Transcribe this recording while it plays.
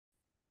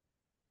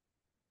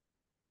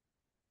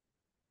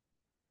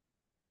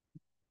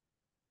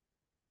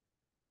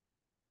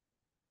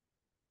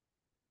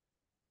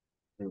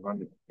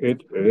Everyone.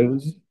 It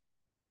is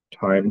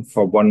time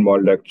for one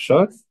more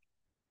lecture.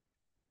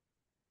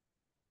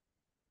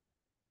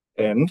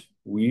 And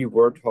we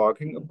were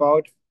talking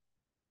about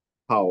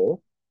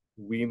how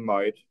we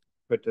might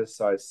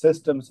criticize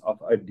systems of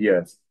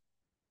ideas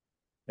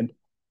and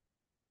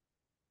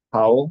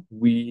how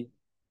we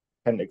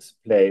can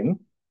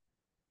explain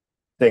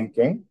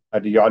thinking,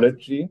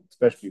 ideology,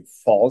 especially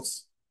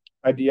false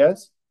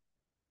ideas,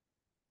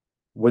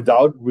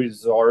 without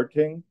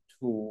resorting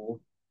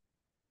to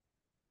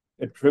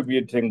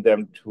attributing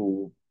them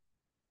to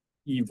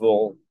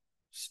evil,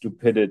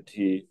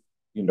 stupidity,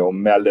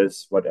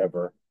 malice,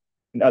 whatever.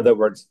 In other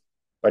words,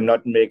 by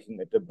not making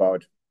it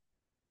about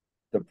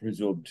the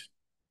presumed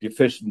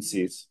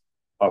deficiencies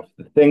of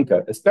the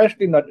thinker,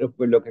 especially not if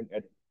we're looking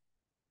at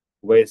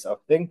ways of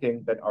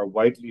thinking that are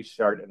widely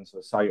shared in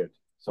society.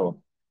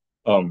 So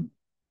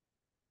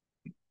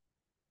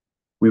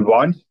we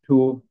want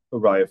to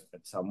arrive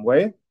at some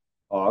way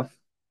of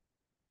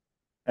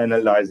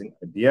analyzing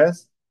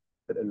ideas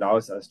that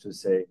allows us to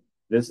say,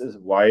 this is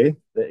why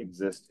they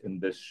exist in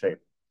this shape.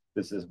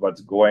 This is what's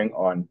going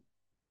on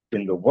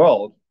in the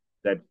world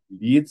that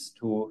leads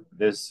to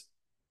this,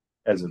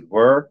 as it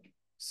were,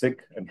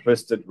 sick and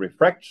twisted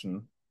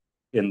refraction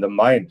in the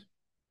mind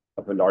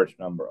of a large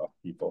number of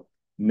people.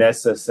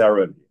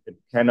 Necessarily, it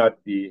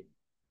cannot be,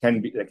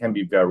 there can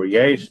be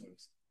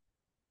variations,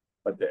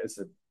 but there is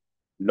a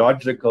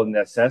logical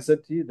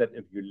necessity that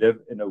if you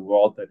live in a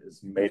world that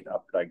is made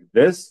up like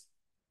this,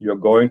 you're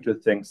going to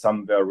think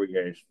some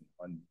variation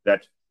on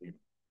that theme.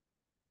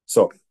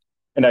 So,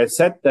 and I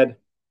said that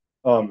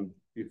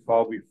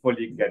before we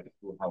fully get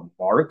to how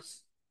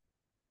Marx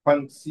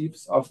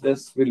conceives of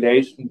this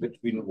relation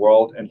between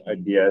world and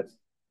ideas,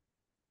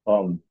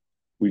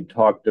 we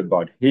talked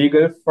about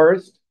Hegel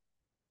first,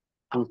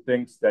 who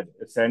thinks that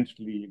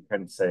essentially you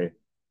can say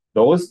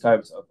those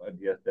types of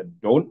ideas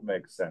that don't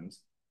make sense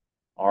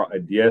are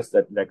ideas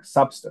that lack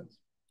substance.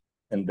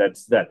 And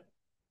that's that.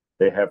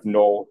 They have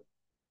no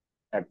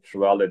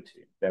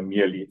actuality. They're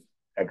merely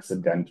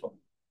accidental.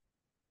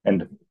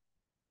 And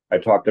I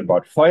talked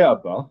about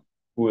Feuerbach,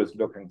 who is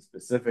looking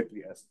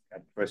specifically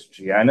at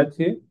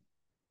Christianity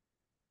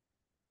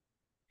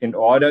in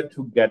order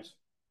to get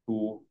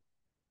to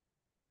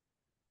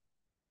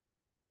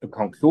a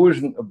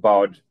conclusion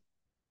about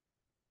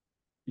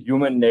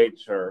human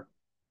nature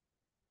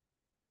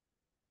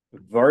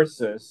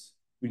versus,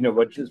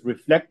 which is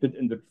reflected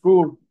in the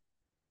true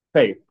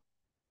faith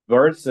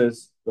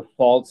versus the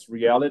false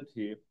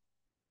reality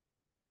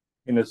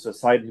in a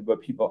society where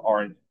people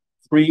aren't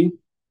free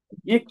and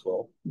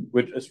equal,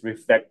 which is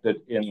reflected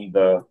in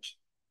the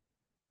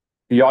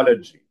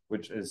theology,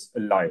 which is a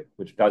lie,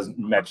 which doesn't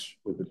match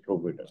with the true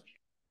religion.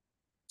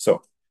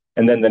 So,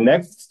 and then the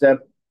next step,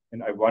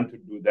 and I want to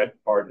do that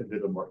part a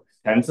little more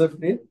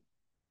extensively,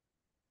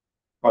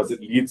 because it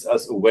leads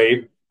us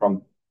away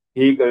from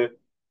Hegel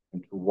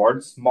and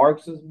towards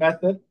Marx's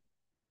method,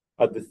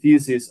 are the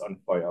theses on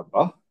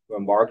Feuerbach, where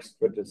Marx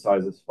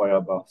criticizes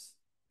Feuerbach's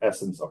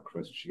essence of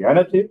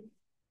Christianity.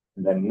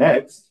 And then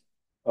next,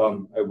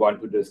 I want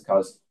to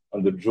discuss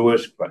on the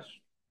Jewish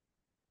question.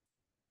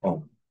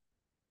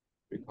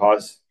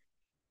 Because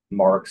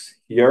Marx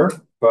here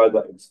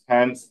further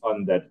expands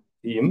on that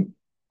theme,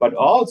 but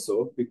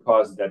also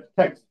because that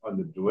text on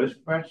the Jewish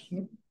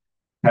question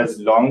has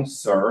long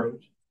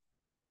served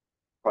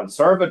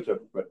conservative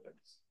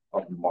critics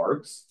of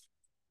Marx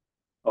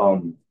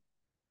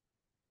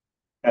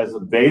as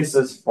a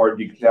basis for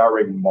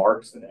declaring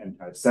Marx an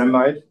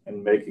anti-Semite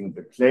and making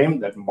the claim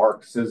that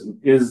Marxism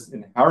is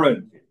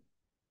inherently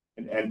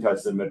an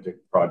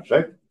anti-Semitic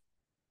project,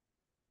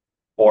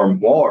 or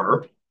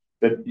more,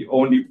 that the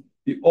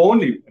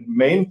only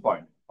main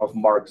point of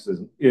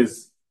Marxism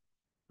is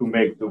to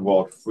make the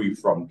world free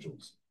from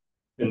Jews.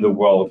 In the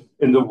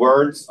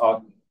words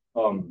of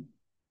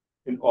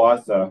an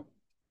author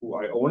who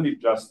I only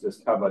just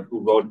discovered,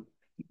 who wrote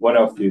one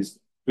of these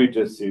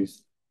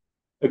treatises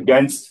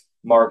against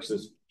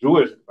Marx's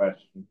Jewish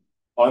question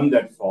on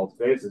that false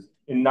basis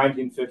in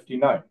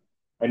 1959.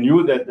 I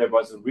knew that there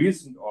was a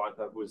recent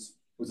author who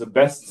was a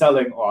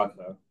best-selling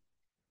author.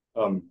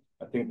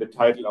 I think the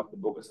title of the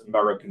book is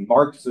American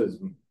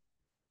Marxism,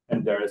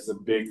 and there is a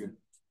big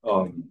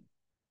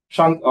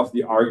chunk of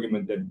the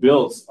argument that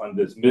builds on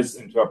this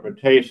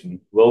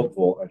misinterpretation,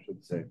 willful, I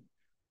should say,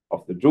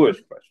 of the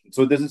Jewish question.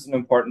 So this is an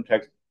important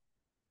text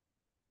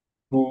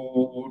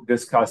to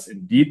discuss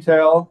in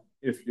detail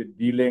if you're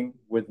dealing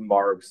with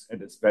Marx,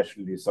 and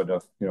especially sort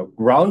of,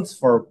 grounds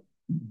for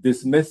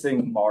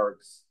dismissing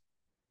Marx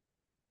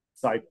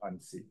sight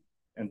unseen.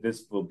 And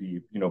this will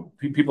be,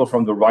 people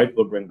from the right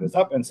will bring this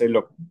up and say,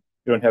 look,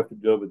 you don't have to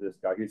deal with this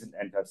guy. He's an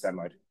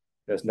anti-Semite.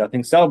 There's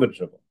nothing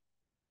salvageable.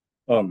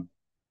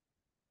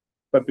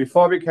 But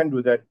before we can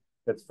do that,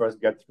 let's first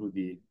get through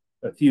the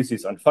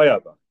theses on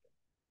Feuerbach.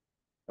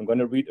 I'm going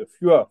to read a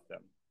few of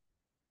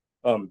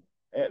them.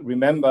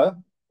 Remember,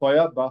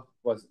 Feuerbach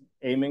was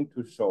aiming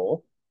to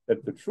show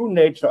that the true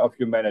nature of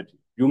humanity,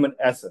 human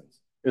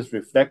essence, is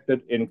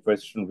reflected in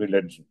Christian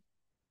religion.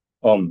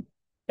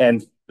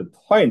 And the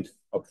point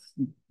of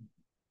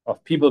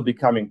of people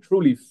becoming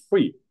truly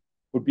free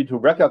would be to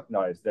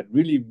recognize that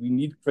really we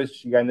need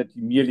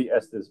Christianity merely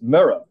as this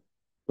mirror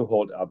to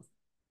hold up,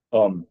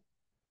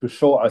 to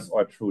show us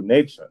our true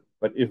nature.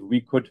 But if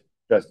we could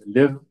just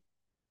live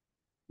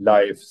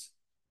lives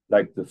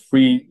like the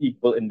free,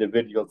 equal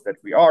individuals that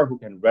we are, who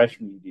can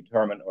rationally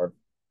determine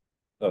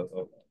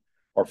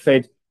our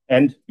fate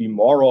and be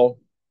moral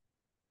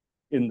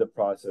in the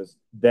process,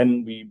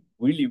 then we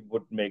really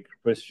would make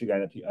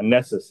Christianity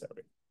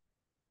unnecessary.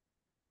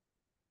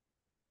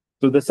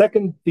 So the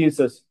second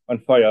thesis on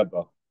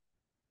Feuerbach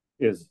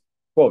is,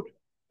 quote,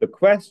 the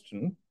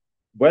question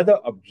whether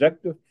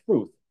objective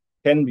truth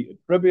can be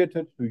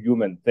attributed to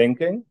human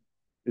thinking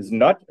is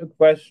not a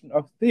question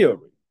of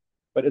theory,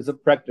 but is a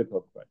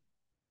practical question.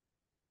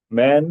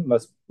 Man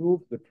must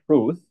prove the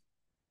truth,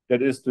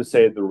 that is to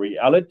say, the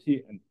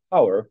reality and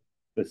power,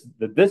 the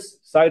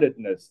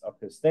this-sidedness of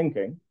his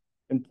thinking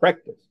in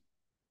practice.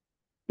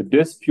 The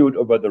dispute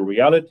over the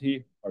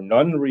reality or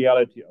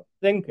non-reality of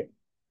thinking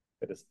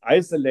that is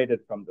isolated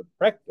from the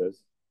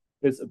practice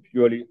is a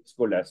purely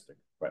scholastic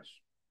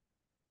question.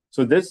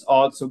 So this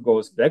also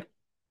goes back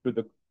to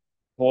the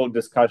whole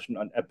discussion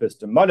on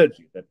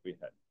epistemology that we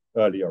had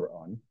earlier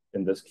on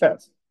in this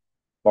class.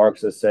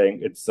 Marx is saying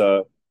it's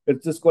a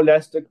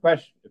scholastic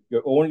question. If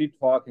you're only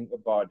talking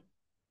about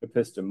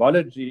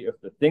epistemology,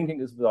 if the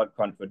thinking is without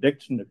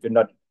contradiction, if you're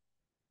not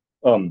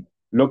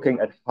looking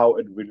at how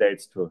it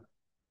relates to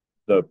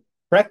the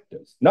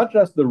practice, not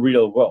just the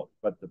real world,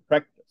 but the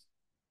practice,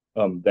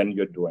 then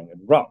you're doing it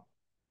wrong.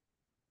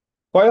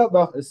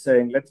 Feuerbach is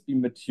saying, let's be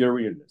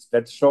materialist.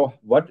 Let's show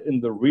what in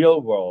the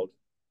real world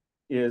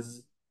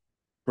is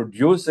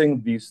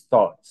producing these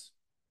thoughts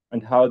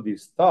and how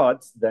these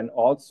thoughts then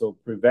also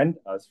prevent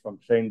us from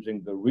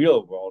changing the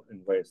real world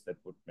in ways that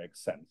would make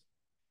sense.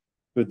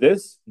 To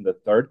this, in the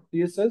third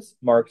thesis,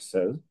 Marx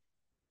says,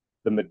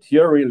 the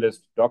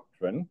materialist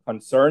doctrine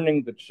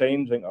concerning the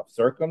changing of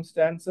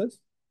circumstances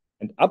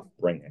and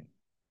upbringing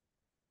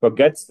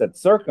forgets that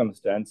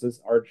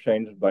circumstances are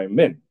changed by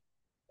men,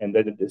 and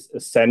that it is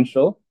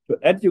essential to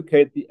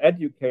educate the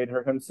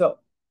educator himself.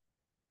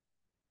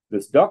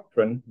 This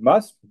doctrine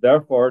must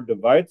therefore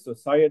divide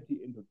society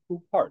into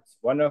two parts,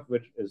 one of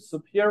which is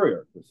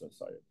superior to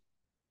society.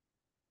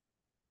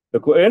 The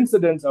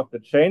coincidence of the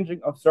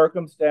changing of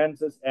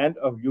circumstances and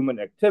of human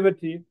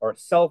activity, or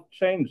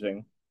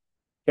self-changing,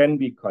 can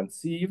be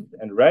conceived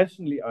and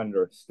rationally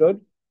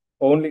understood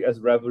only as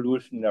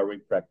revolutionary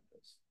practice.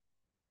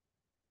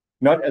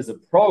 Not as a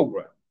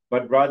program,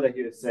 but rather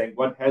he is saying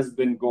what has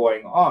been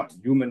going on,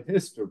 human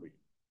history,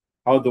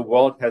 how the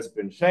world has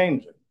been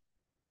changing.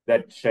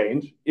 That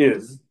change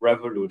is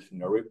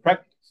revolutionary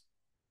practice.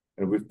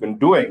 And we've been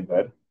doing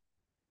that,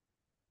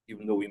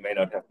 even though we may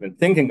not have been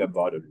thinking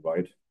about it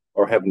right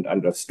or haven't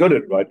understood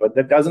it right, but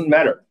that doesn't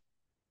matter.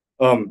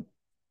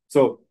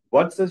 So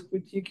what's this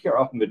critique here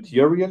of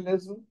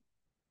materialism?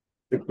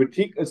 The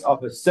critique is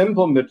of a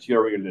simple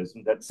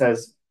materialism that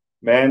says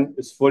man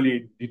is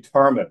fully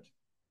determined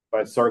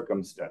by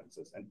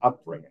circumstances and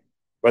upbringing.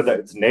 Whether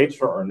it's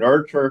nature or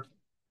nurture,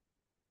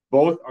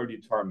 both are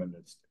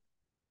deterministic.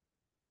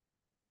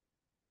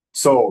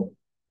 So,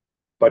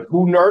 but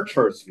who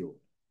nurtures you?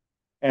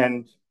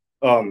 And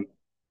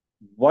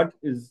what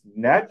is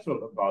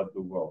natural about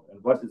the world?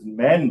 And what is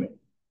man-made?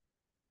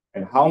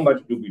 And how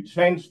much do we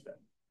change them?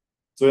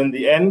 So in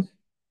the end,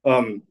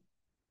 the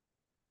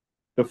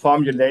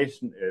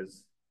formulation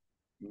is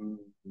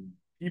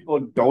people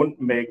don't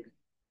make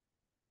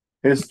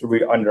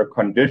history under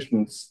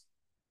conditions.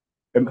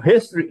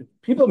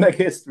 People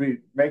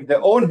make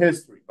their own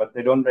history, but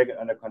they don't make it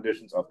under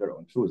conditions of their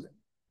own choosing.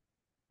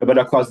 But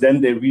of course,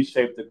 then they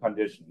reshape the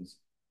conditions,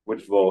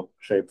 which will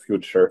shape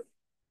future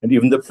and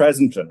even the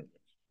present generation.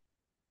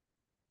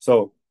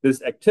 So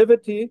this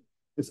activity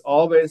is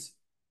always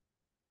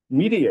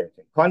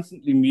mediating,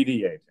 constantly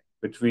mediating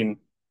between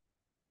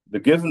the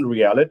given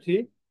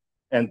reality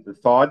and the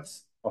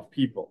thoughts of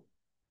people.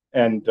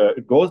 And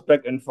it goes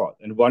back and forth,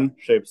 and one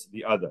shapes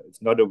the other.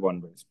 It's not a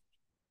one-way street.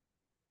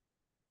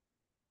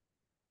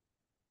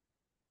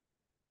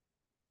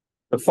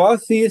 The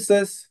fourth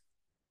thesis,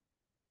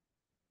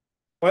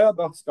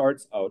 Feuerbach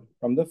starts out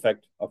from the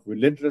fact of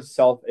religious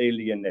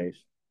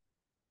self-alienation,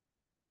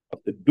 of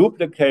the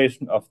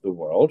duplication of the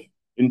world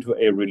into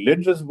a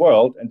religious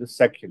world and a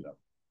secular.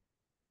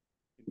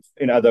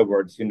 In other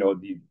words,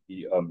 the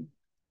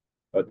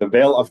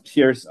veil of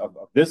tears of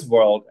this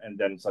world, and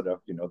then sort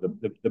of,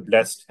 the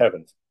blessed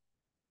heavens.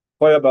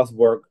 Feuerbach's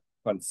work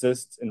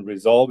consists in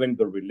resolving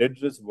the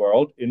religious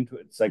world into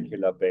its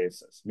secular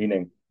basis,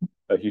 meaning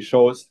he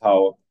shows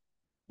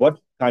what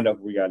kind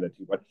of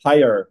reality, what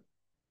higher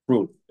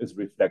truth is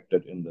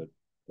reflected in the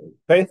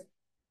faith,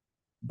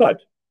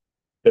 but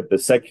that the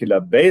secular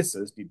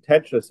basis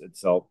detaches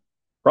itself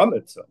from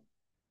itself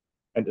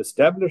and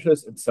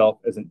establishes itself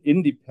as an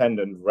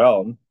independent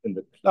realm in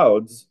the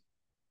clouds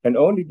can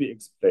only be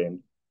explained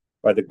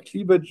by the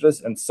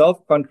cleavages and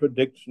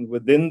self-contradiction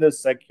within the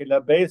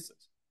secular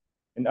basis.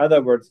 In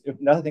other words,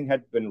 if nothing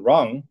had been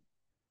wrong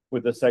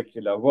with the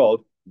secular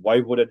world, why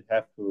would it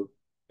have to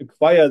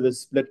acquire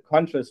this split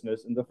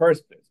consciousness in the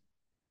first place.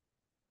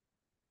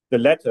 The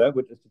latter,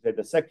 which is to say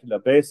the secular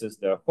basis,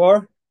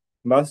 therefore,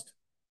 must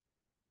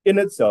in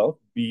itself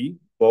be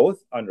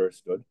both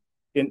understood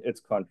in its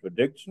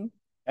contradiction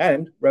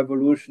and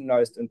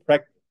revolutionized in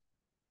practice.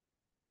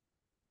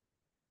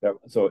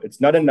 So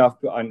it's not enough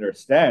to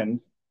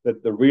understand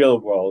that the real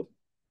world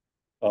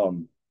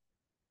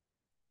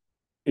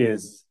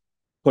is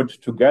put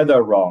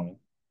together wrong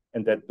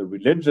and that the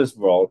religious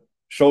world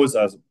shows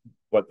us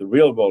what the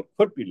real world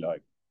could be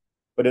like.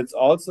 But it's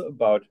also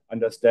about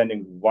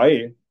understanding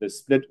why the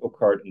split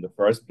occurred in the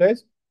first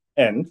place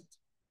and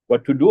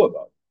what to do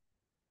about it.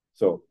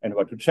 So, and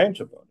what to change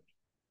about it.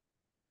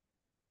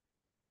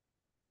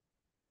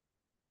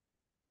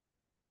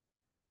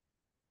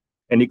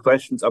 Any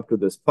questions up to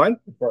this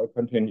point before I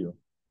continue?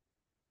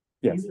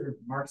 Yes. These are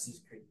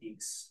Marxist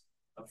critiques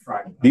of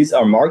Feuerbach. These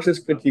are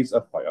Marxist critiques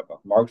of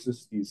Feuerbach,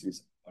 Marxist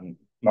theses on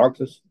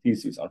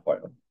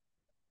Feuerbach.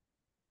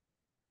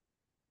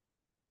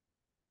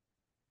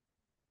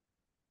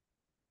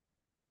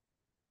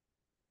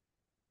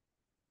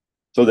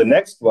 So the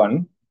next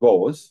one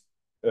goes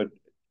to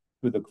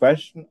the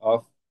question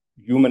of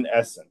human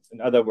essence. In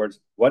other words,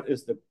 what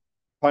is the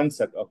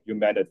concept of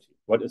humanity?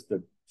 What is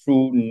the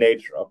true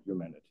nature of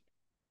humanity?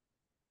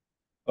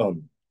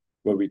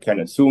 Where we can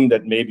assume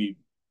that maybe,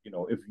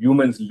 if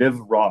humans live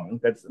wrong,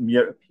 that's a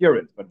mere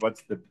appearance, but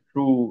what's the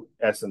true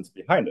essence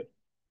behind it?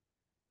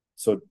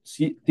 So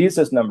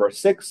thesis number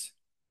 6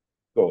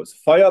 goes,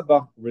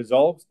 Feuerbach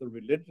resolves the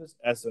religious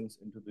essence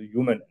into the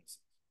human essence.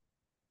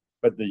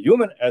 But the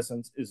human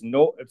essence is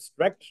no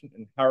abstraction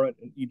inherent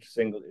in each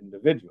single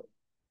individual.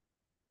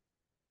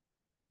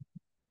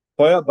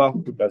 Feuerbach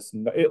does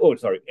not,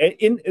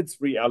 in its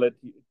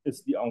reality,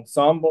 it's the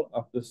ensemble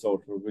of the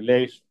social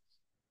relations.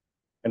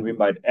 And we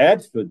might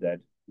add to that,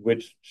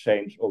 which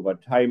change over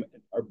time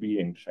and are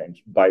being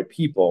changed by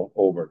people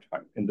over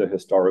time in the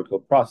historical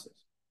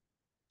process.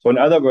 So in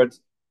other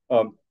words,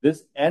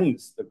 this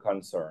ends the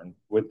concern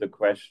with the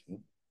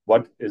question,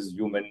 what is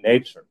human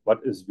nature? What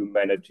is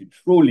humanity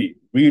truly,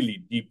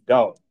 really deep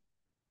down?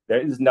 There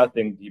is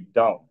nothing deep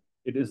down.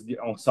 It is the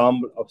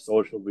ensemble of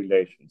social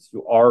relations.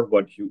 You are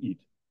what you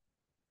eat,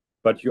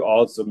 but you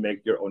also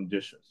make your own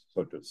dishes,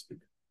 so to speak.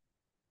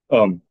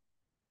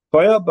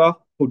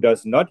 Feuerbach, who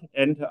does not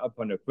enter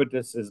upon a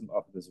criticism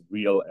of this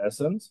real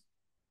essence,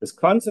 is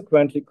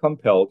consequently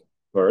compelled,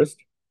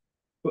 first,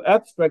 to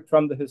abstract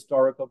from the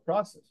historical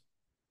process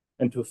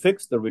and to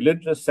fix the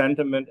religious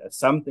sentiment as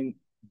something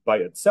by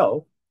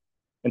itself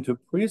and to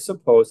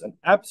presuppose an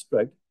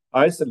abstract,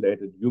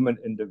 isolated human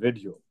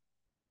individual.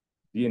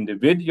 The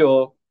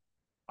individual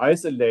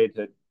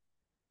isolated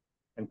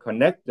and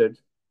connected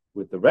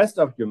with the rest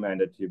of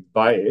humanity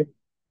by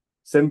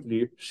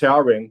simply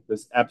sharing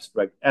this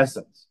abstract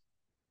essence.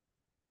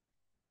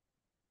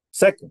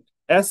 Second,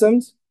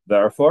 essence,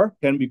 therefore,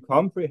 can be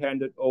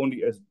comprehended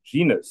only as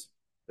genus,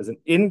 as an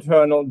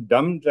internal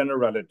dumb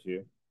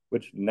generality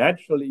which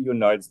naturally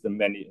unites the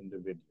many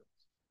individuals.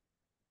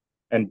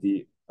 And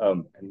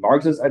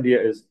Marx's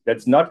idea is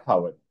that's not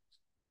how it is.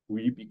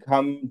 We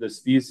become the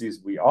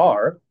species we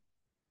are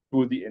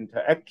through the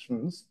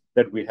interactions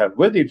that we have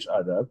with each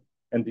other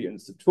and the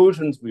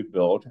institutions we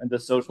build and the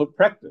social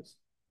practice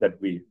that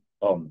we,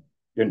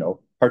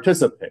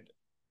 participate in.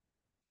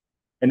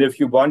 And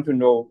if you want to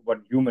know what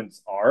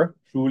humans are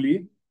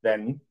truly,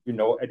 then,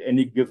 at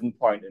any given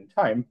point in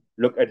time,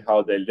 look at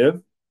how they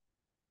live,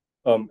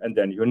 and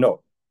then you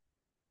know.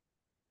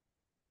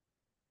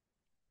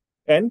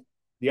 And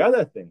the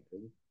other thing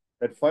is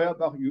that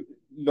Feuerbach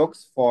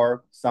looks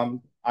for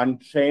some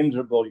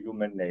unchangeable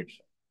human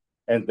nature.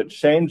 And the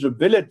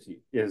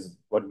changeability is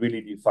what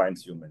really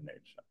defines human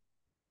nature.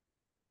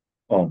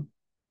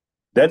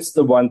 That's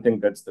the one thing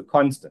that's the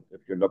constant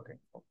if you're looking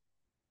for.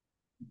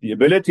 The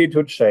ability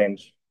to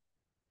change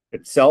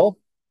itself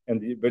and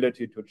the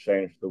ability to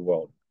change the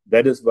world.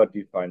 That is what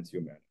defines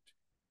humanity.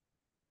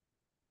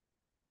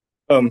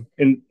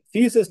 In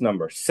thesis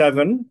number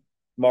 7,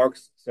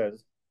 Marx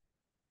says,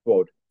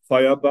 quote,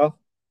 Feuerbach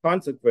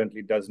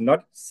consequently does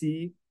not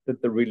see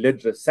that the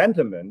religious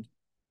sentiment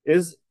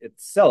is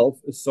itself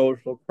a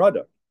social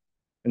product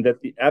and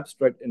that the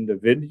abstract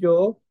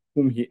individual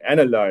whom he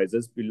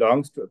analyzes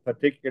belongs to a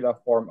particular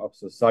form of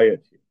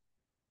society.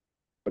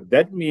 What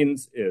that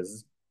means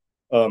is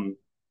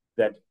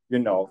that,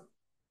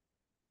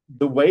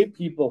 the way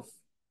people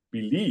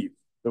believe,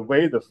 the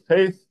way the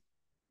faith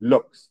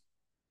looks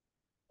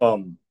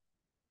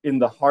in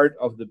the heart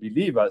of the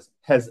believers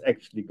has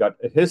actually got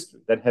a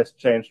history that has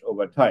changed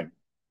over time.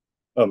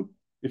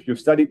 If you've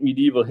studied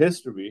medieval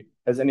history,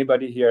 has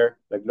anybody here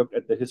looked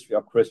at the history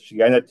of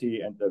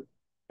Christianity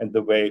and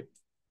the way?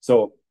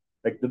 So,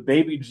 the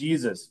baby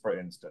Jesus, for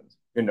instance,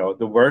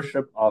 the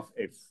worship of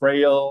a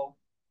frail,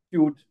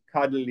 cute,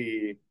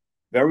 cuddly,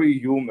 very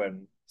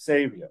human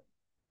savior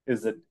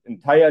is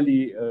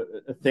entirely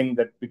a thing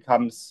that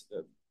becomes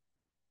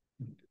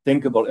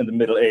thinkable in the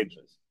Middle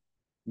Ages.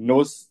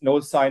 No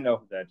sign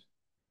of that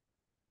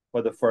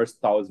for the first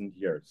 1,000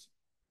 years.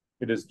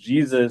 It is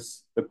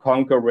Jesus, the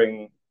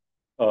conquering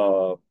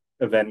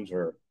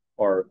avenger,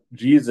 or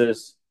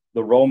Jesus,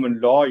 the Roman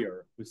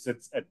lawyer who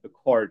sits at the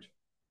court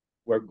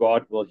where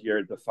God will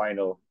hear the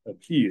final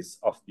pleas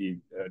of the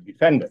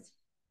defendant.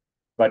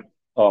 But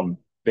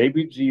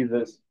baby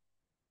Jesus,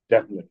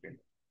 definitely.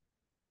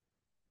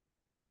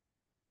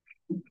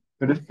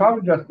 But it's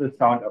probably just the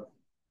sound of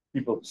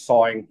people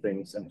sawing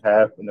things and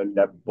have in a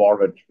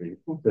laboratory.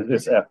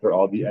 This is, after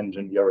all, the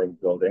engineering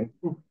building.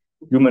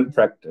 Human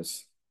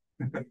practice.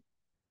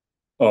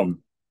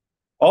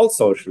 All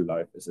social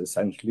life is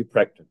essentially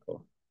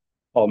practical.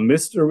 All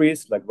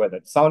mysteries, like where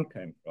that sound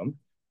came from,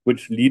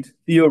 which lead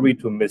theory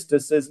to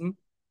mysticism,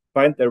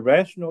 find their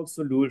rational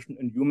solution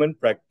in human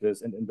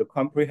practice and in the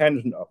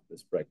comprehension of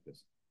this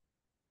practice.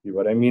 See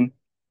what I mean?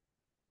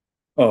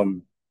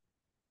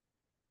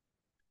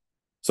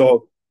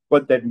 So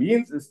what that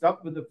means is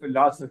stop with the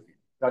philosophy,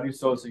 study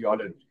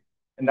sociology.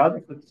 And now the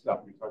good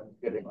stuff because it's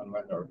getting on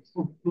my nerves.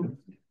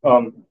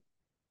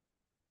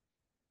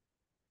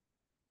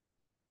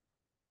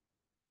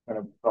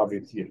 And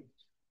probably see it.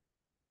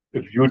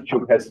 If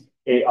YouTube has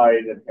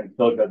AI that can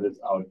filter this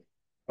out,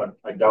 but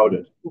I doubt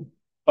it.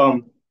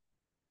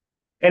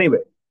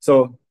 Anyway,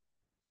 so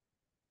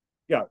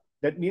yeah,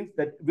 that means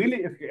that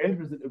really, if you're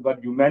interested in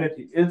what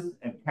humanity is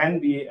and can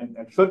be and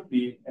should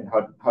be and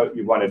how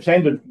you want to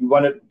change it, you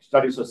want to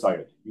study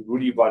society. You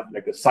really want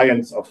like a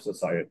science of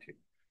society,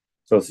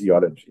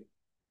 sociology.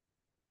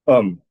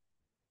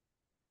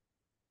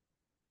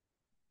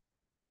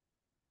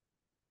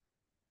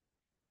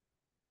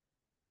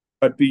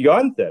 But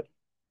beyond that,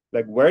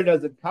 like where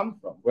does it come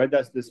from? Where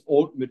does this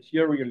old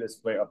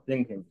materialist way of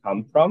thinking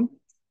come from?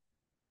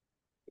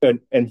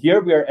 And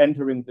here we are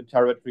entering the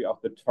territory of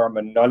the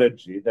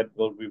terminology that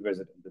we'll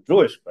revisit in the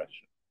Jewish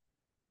question.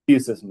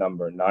 Thesis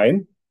number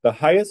 9, the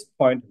highest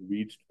point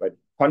reached by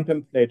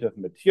contemplative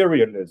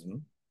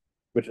materialism,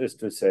 which is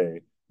to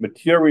say,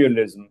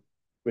 materialism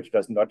which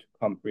does not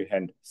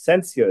comprehend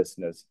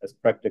sensuousness as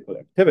practical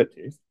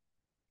activity, is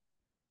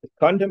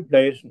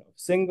contemplation of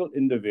single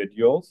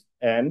individuals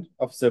and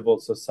of civil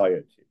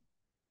society.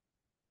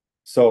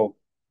 So,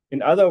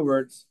 in other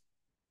words,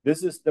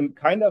 this is the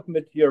kind of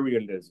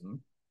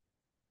materialism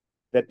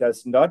that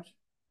does not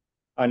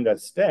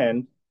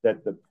understand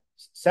that the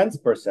sense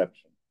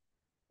perception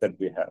that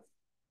we have,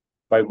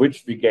 by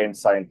which we gain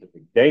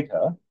scientific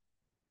data,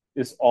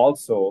 is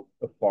also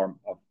a form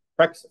of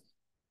praxis.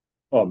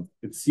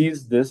 It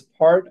sees this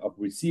part of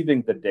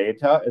receiving the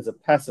data as a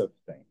passive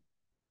thing.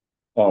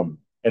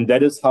 And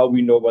that is how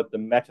we know what the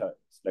matter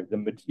is, like the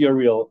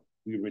material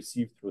we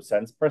receive through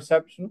sense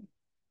perception.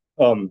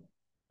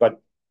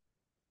 But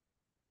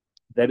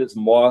that is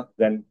more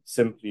than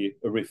simply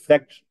a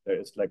reflection. There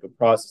is like a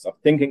process of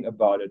thinking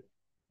about it.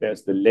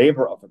 There's the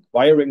labor of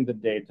acquiring the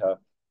data.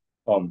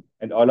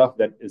 And all of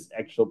that is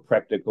actual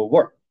practical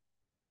work.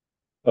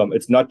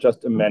 It's not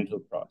just a mental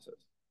process.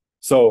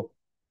 So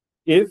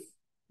if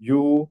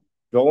you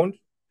don't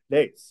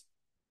place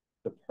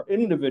the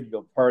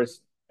individual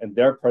person and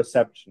their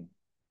perception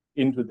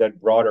into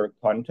that broader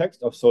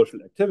context of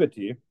social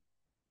activity,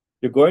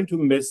 you're going to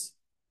miss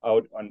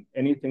out on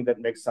anything that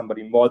makes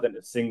somebody more than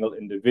a single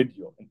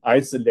individual, an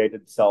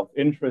isolated,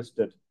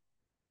 self-interested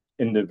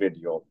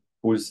individual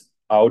who's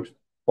out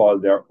for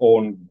their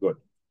own good.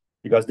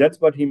 Because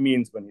that's what he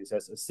means when he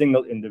says a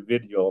single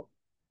individual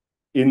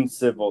in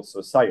civil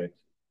society.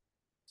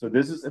 So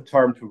this is a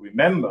term to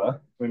remember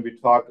when we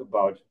talk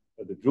about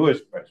the Jewish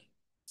question.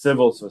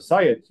 Civil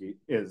society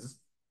is,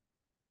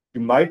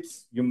 you might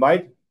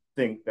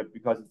think that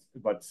because it's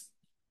about,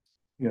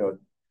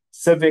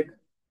 civic,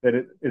 that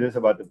it is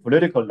about the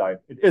political life.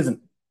 It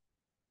isn't.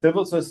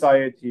 Civil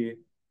society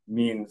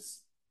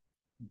means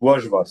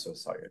bourgeois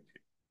society.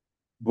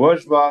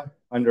 Bourgeois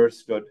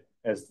understood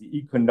as the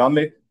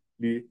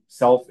economically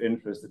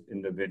self-interested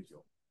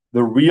individual,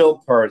 the real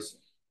person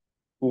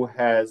who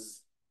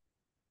has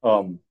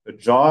a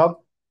job,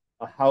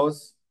 a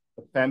house,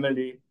 a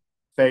family,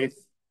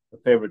 faith, a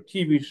favorite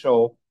TV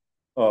show,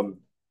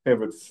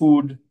 favorite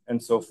food,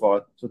 and so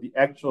forth. So the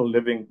actual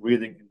living,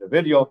 breathing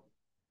individual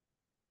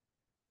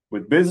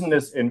with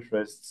business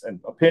interests and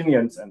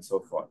opinions and so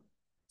forth.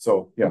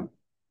 So, yeah.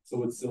 So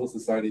would civil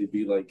society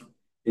be like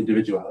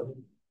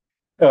individuality?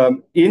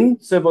 In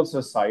civil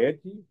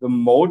society, the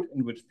mode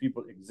in which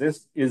people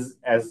exist is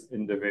as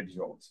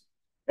individuals,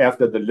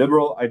 after the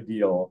liberal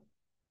ideal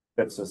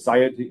that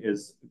society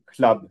is a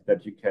club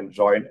that you can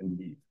join and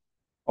leave.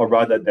 Or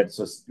rather,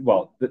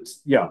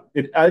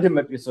 it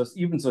ultimately is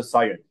even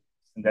society.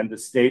 And then the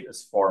state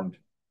is formed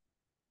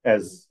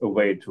as a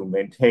way to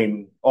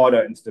maintain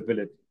order and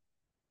stability.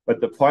 But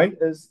the point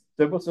is,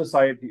 civil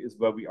society is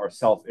where we are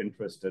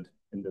self-interested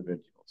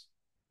individuals,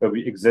 where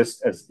we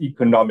exist as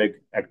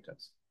economic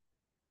actors.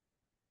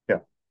 Yeah.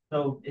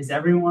 So is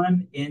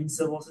everyone in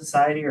civil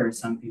society or are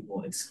some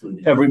people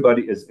excluded?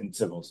 Everybody is in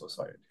civil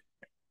society.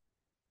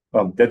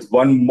 That's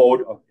one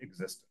mode of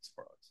existence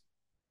for us.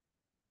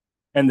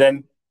 And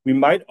then we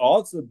might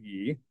also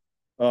be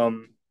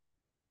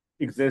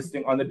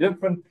existing on a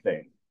different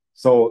plane.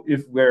 So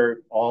if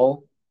we're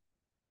all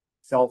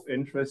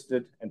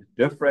self-interested and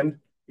different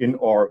in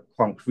our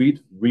concrete,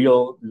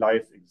 real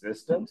life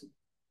existence,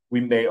 we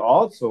may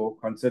also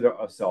consider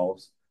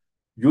ourselves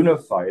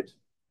unified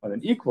on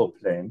an equal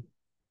plane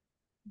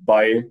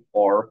by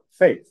our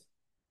faith,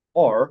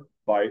 or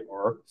by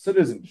our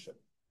citizenship,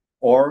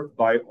 or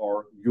by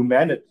our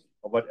humanity,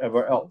 or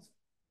whatever else.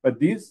 But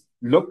these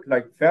look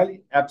like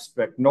fairly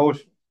abstract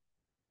notions,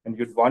 and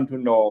you'd want to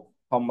know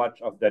how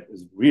much of that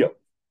is real.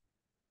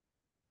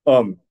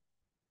 On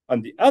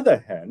the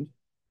other hand,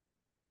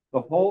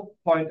 the whole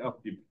point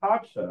of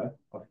departure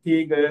of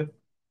Hegel,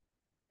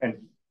 and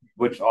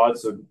which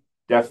also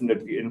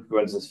definitely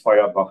influences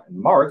Feuerbach and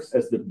Marx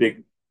as the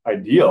big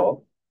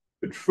ideal,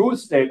 the true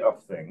state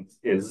of things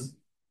is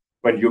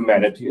when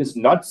humanity is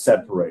not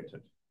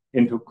separated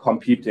into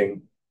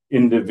competing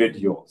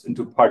individuals,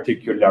 into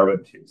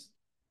particularities,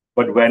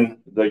 but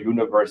when the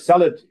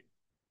universality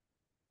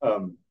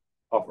of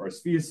our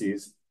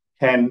species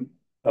can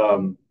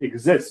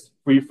exist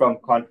free from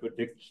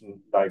contradiction,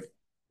 like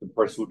the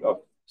pursuit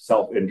of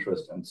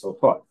self-interest and so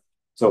forth.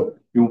 So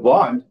you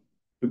want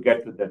to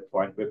get to that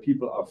point where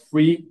people are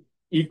free,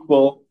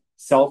 equal,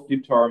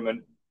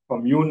 self-determined,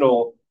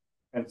 communal,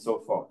 and so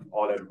forth,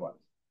 all at once.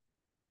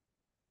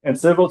 And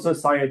civil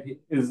society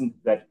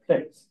isn't that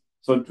place.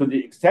 So to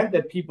the extent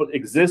that people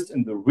exist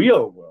in the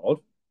real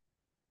world,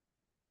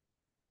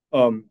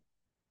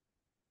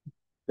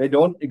 they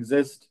don't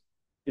exist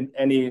in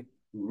any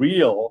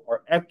real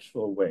or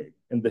actual way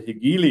in the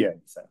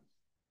Hegelian sense,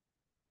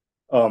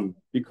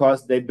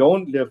 because they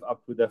don't live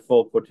up to their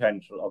full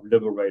potential of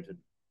liberated,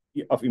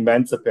 of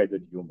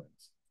emancipated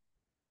humans.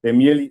 They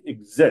merely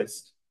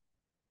exist,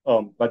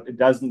 but it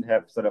doesn't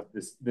have sort of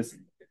this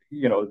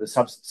the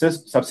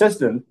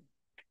subsistence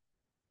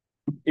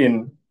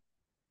in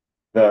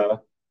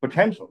the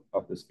potential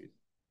of the species.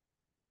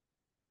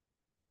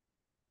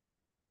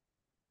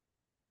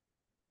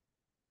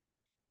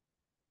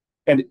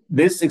 And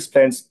this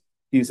explains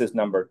thesis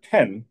number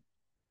 10,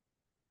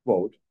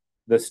 quote,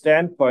 the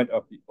standpoint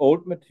of the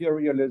old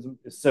materialism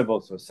is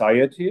civil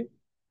society.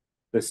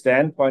 The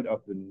standpoint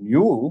of the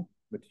new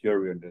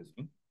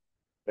materialism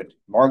that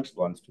Marx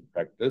wants to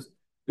practice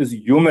is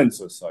human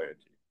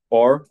society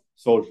or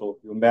social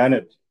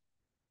humanity.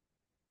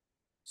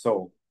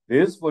 So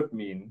this would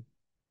mean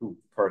to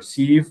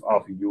perceive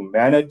of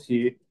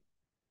humanity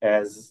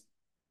as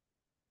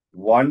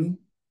one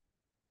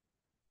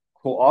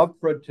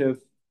cooperative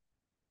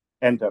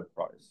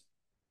enterprise,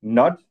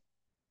 not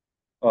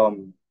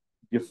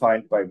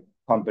defined by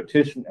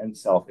competition and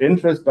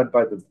self-interest, but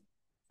by the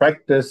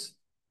practice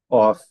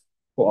of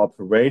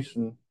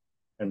cooperation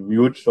and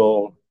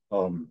mutual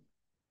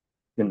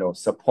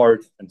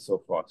support and so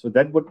forth. So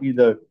that would be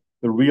the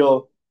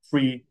real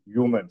free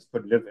humans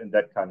could live in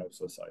that kind of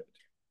society.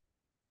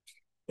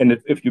 And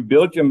if you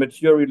build your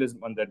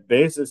materialism on that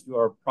basis, you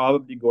are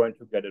probably going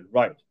to get it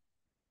right.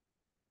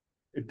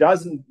 It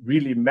doesn't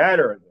really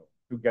matter, though,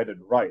 to get it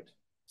right.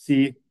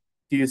 See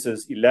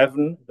thesis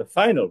 11, the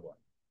final one,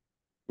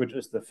 which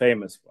is the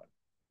famous one.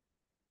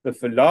 The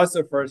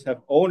philosophers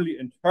have only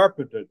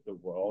interpreted the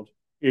world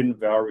in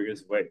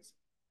various ways.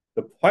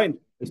 The point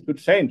is to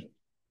change it.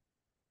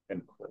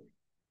 End quote.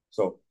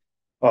 So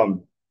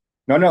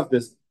none of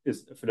this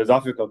is a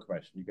philosophical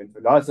question. You can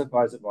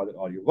philosophize about it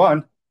all you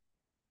want,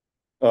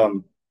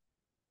 and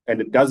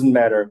it doesn't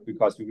matter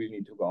because we really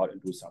need to go out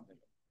and do something.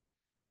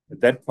 At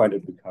that point,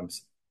 it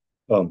becomes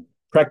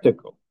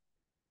practical.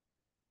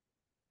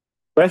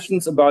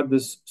 Questions about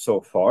this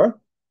so far?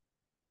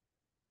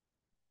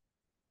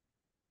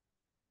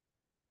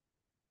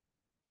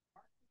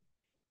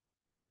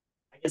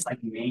 I guess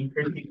like main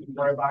critique of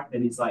Feuerbach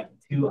that he's like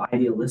too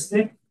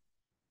idealistic.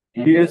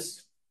 He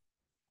is,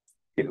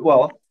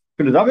 well,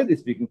 philosophically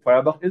speaking,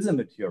 Feuerbach is a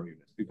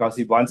materialist because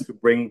he wants to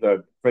bring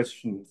the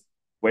Christian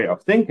way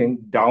of thinking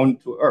down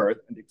to earth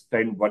and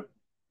explain what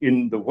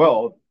in the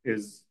world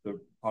is the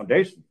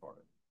foundation for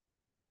it.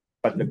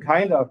 But the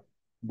kind of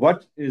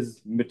what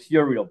is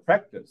material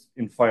practice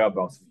in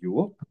Feuerbach's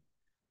view,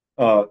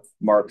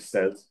 Marx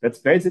says, that's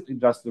basically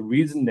just the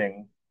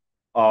reasoning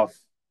of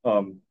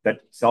that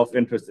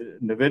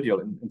self-interested individual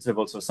in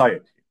civil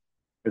society.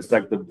 It's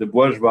like the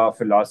bourgeois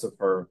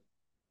philosopher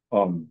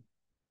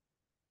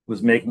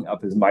who's making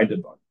up his mind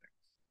about things.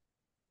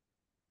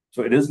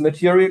 So it is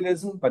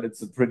materialism, but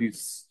it's a pretty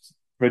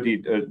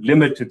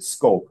limited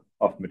scope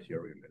of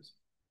materialism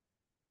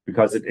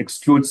because it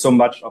excludes so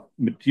much of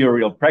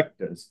material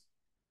practice,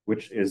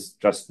 which is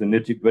just the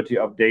nitty-gritty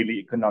of daily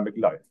economic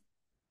life.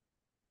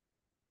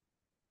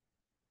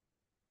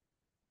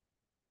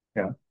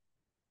 Yeah.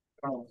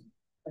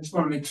 I just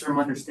want to make sure I'm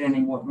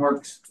understanding what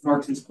Marx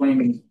is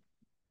claiming.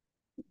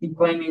 He's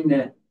claiming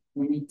that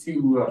we need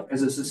to,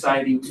 as a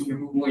society, we need to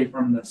move away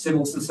from the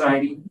civil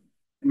society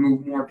and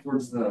move more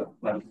towards the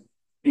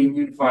being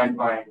unified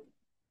by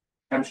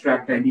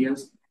abstract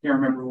ideas. I can't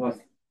remember what.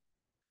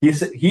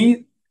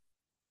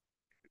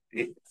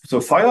 So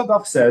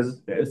Feuerbach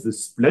says there is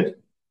this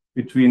split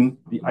between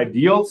the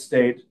ideal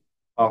state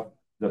of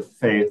the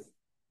faith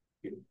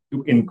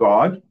in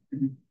God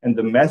and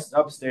the messed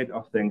up state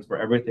of things where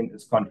everything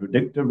is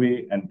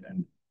contradictory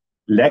and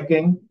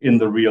lacking in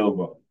the real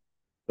world.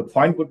 The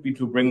point would be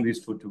to bring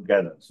these two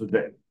together so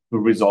that to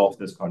resolve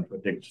this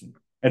contradiction.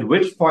 At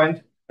which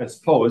point, I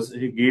suppose, a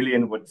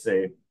Hegelian would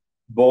say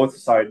both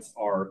sides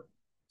are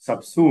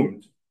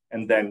subsumed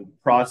and then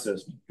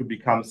processed to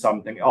become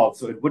something else.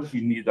 So it would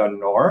be neither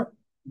nor.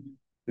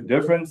 The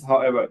difference,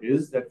 however,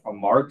 is that for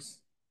Marx,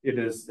 it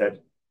is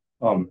that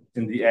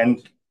in the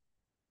end,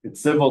 it's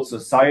civil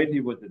society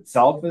with its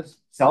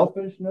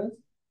selfishness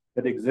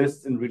that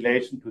exists in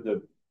relation to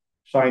the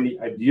shiny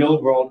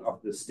ideal world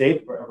of the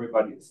state where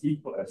everybody is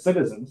equal as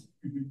citizens.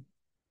 Mm-hmm.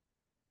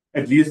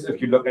 At least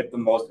if you look at the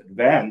most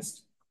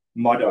advanced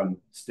modern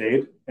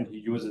state, and he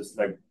uses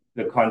like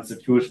the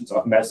constitutions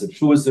of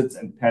Massachusetts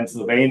and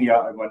Pennsylvania,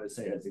 I want to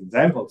say as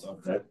examples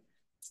of that.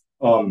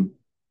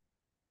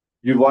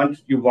 You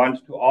want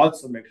to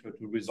also make sure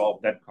to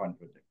resolve that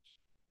contradiction.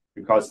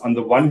 Because on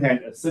the one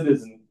hand, as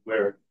citizens,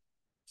 we're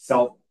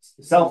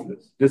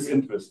selfless,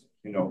 disinterested,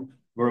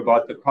 we're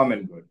about the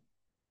common good.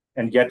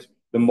 And yet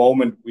the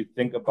moment we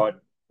think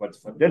about what's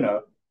for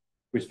dinner,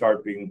 we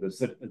start being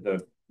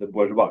the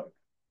bourgeois.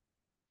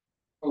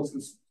 Oh, so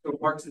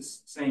Marx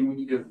is saying we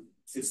need to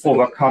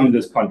overcome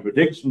this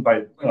contradiction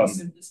by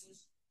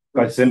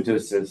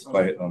synthesis,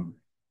 by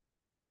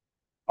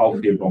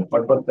Aufhebung.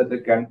 But what's that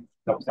again?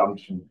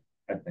 Subsumption,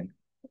 I think.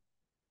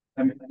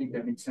 I think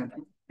that makes sense.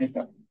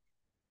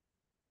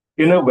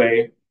 In a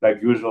way,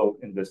 like usual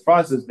in this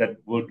process, that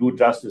will do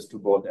justice to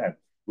both ends,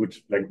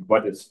 which like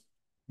what is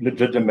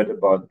legitimate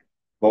about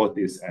both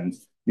these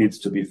ends needs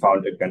to be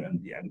found again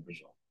in the end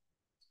result.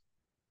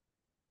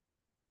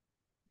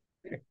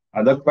 Okay.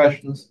 Other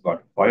questions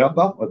about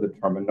Feuerbach or the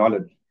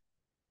terminology?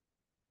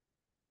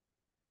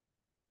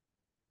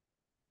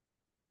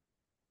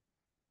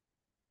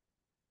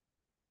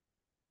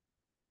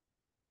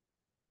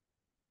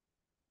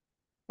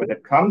 When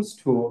it comes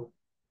to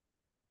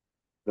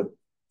the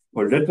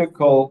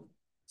political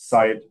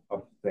side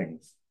of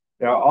things,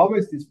 there are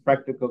always these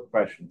practical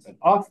questions, and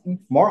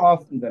more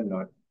often than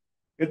not,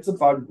 it's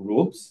about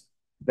groups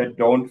that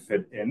don't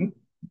fit in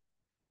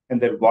and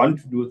that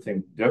want to do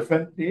things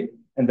differently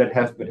and that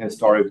have been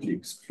historically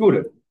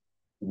excluded,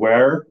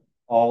 where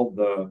all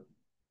the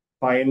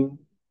fine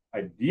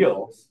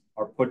ideals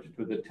are put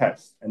to the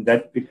test, and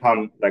that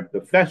become like the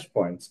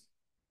flashpoints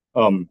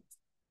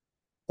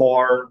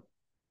for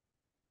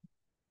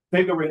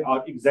figuring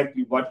out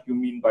exactly what you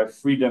mean by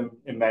freedom,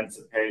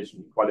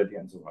 emancipation, equality,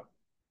 and so on.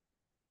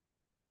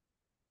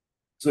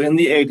 So in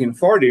the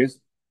 1840s,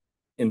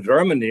 in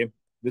Germany,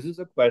 this is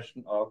a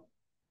question of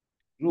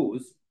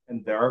Jews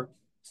and their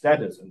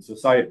status in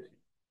society.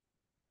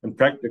 In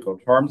practical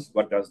terms,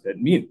 what does that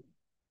mean?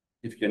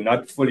 If you're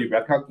not fully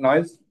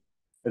recognized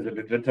as a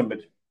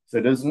legitimate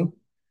citizen,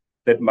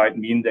 that might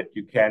mean that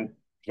you can't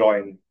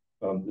join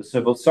the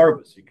civil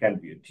service. You can't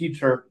be a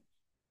teacher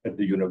at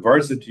the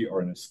university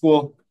or in a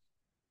school,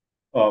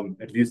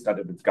 at least not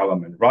if it's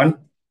government run.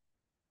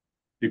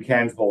 You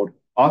can't hold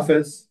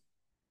office.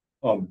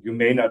 You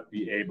may not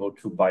be able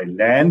to buy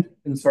land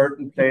in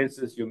certain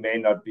places. You may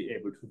not be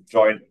able to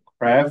join a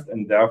craft,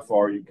 and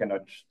therefore you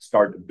cannot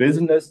start a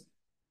business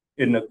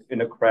in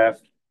a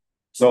craft.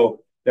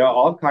 So there are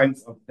all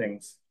kinds of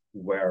things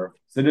where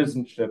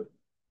citizenship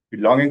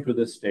belonging to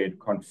the state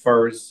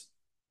confers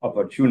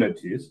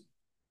opportunities.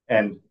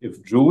 And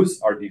if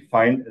Jews are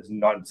defined as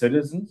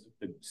non-citizens,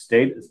 the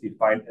state is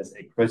defined as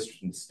a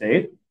Christian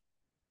state,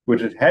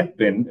 which it had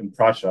been in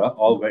Prussia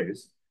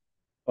always,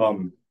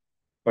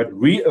 but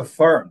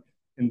reaffirmed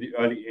in the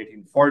early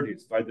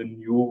 1840s by the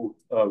new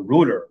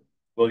ruler,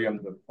 William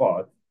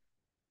IV.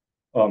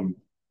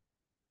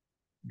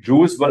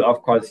 Jews will,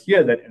 of course,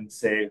 hear that and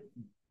say,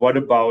 what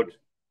about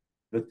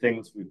the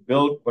things we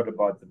built? What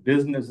about the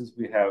businesses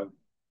we have?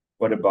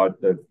 What about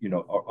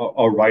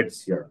our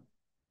rights here?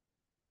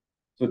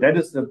 So that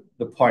is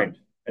the point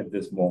at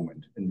this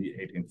moment in the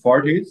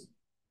 1840s,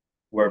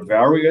 where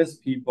various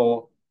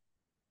people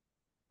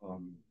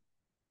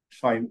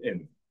chime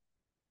in.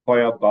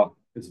 Feuerbach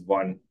is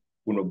one,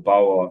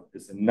 Bauer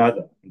is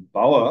another. And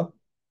Bauer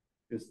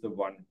is the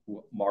one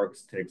who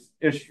Marx takes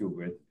issue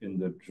with in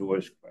the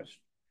Jewish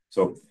question.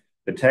 So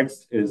the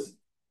text is,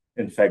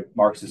 in fact,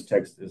 Marx's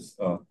text is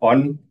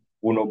on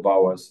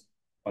Bauer's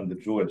on the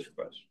Jewish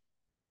question.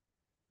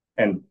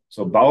 And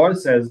so Bauer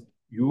says,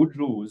 you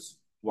Jews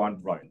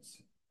want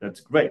rights. That's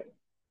great.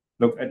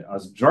 Look at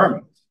us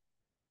Germans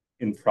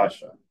in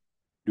Prussia.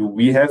 Do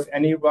we have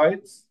any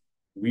rights?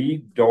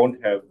 We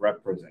don't have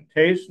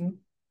representation.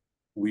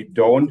 We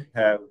don't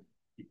have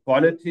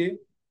equality.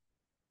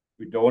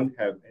 We don't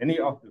have any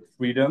of the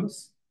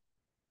freedoms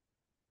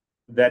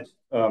that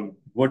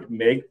would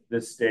make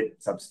this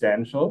state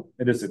substantial.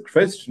 It is a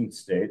Christian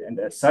state, and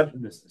as such,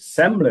 it is a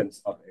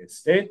semblance of a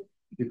state,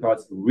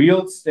 because a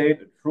real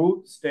state, a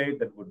true state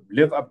that would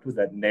live up to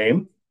that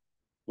name,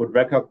 would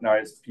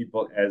recognize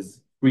people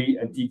as free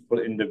and equal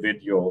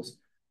individuals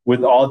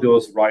with all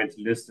those rights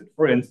listed,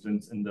 for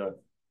instance, in the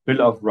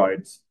Bill of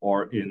Rights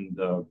or in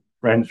the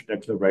French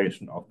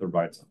Declaration of the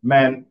Rights of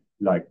Man,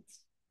 like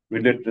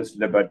religious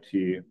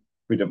liberty,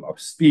 freedom of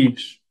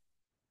speech,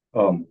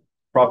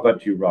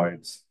 property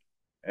rights,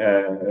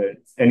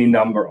 any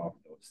number of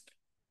those.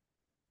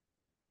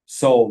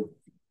 So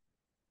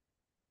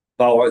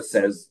Bauer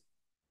says,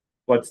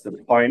 what's the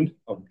point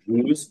of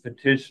Jews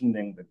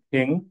petitioning the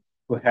king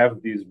to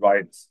have these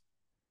rights,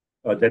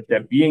 that they're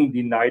being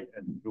denied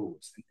as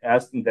Jews, and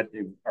asking that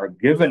they are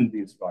given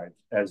these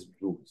rights as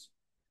Jews?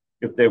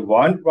 If they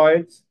want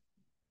rights,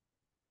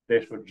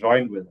 they should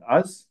join with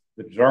us,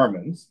 the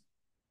Germans,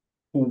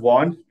 who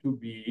want to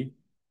be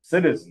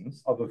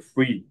citizens of a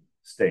free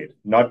state,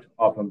 not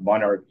of a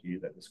monarchy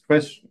that is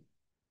Christian.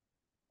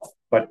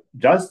 But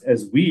just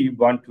as we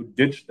want to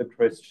ditch the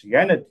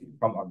Christianity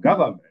from our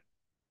government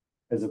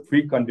as a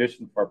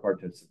precondition for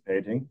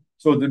participating,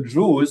 so the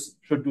Jews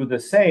should do the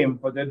same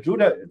for their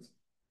Judaism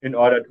in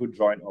order to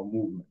join our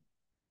movement.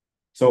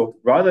 So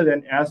rather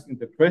than asking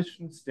the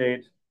Christian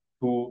state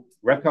to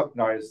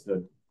recognize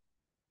the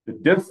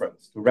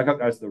difference, to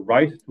recognize the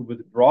right to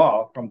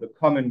withdraw from the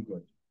common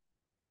good,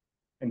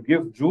 and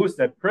give Jews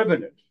that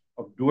privilege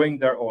of doing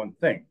their own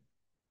thing,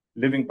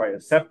 living by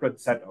a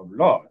separate set of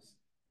laws,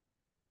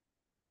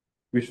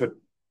 we should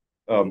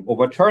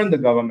overturn the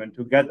government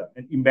together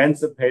and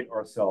emancipate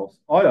ourselves,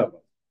 all of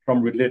us,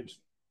 from religion.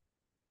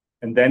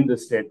 And then the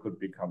state could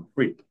become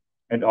free,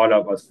 and all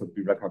of us could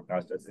be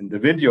recognized as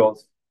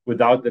individuals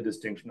without the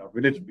distinction of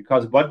religion.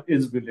 Because what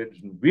is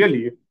religion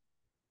really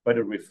but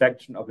a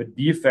reflection of a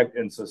defect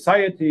in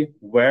society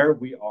where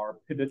we are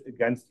pitted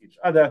against each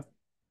other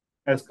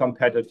as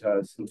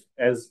competitors,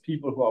 as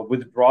people who are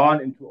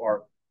withdrawn into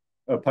our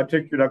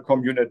particular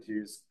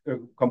communities,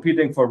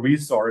 competing for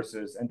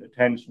resources and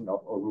attention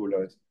of our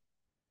rulers,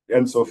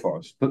 and so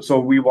forth. So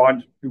we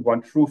want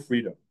true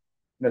freedom.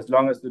 And as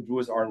long as the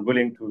Jews aren't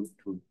willing to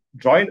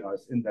join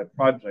us in that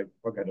project,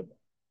 forget about it.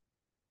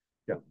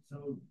 Yeah.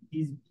 So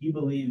he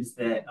believes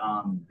that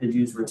the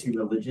Jews were too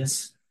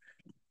religious.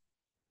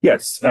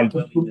 Yes. And,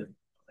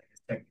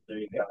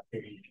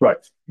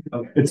 right.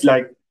 Okay. It's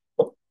like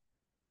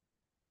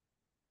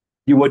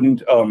you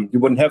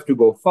wouldn't have to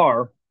go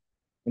far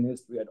in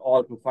history at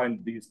all to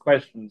find these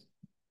questions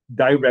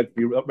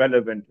directly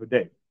relevant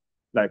today.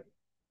 Like,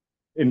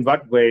 in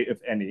what way, if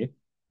any,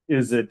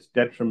 is it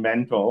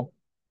detrimental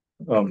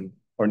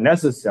or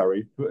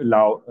necessary to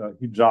allow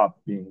hijab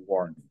being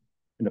worn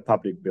in a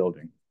public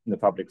building, in a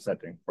public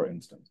setting, for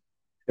instance?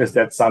 Is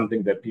that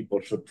something that people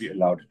should be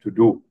allowed to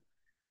do?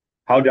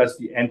 How does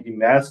the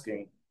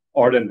anti-masking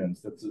ordinance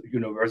that the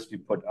university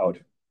put out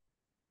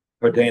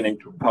pertaining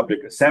to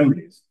public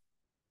assemblies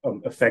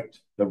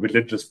affect the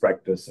religious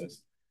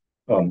practices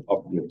of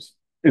Jews?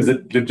 Is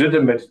it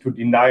legitimate to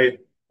deny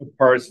a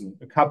person,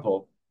 a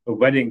couple, a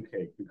wedding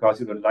cake because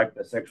you don't like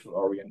their sexual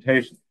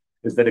orientation?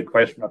 Is that a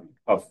question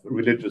of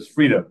religious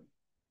freedom?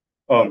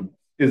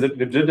 Is it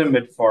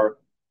legitimate for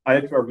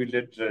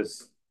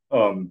ultra-religious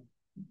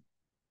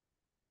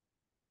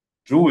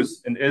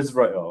Jews in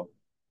Israel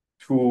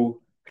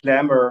to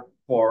clamor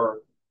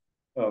for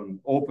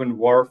open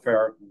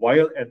warfare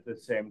while at the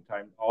same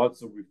time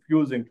also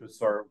refusing to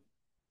serve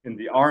in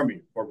the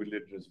army for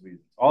religious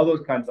reasons? All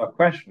those kinds of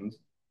questions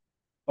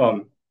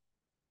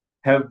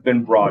have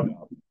been brought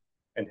up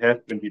and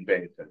have been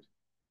debated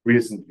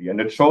recently. And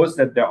it shows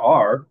that there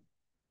are,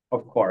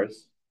 of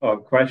course,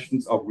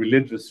 questions of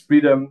religious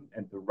freedom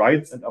and the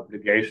rights and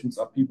obligations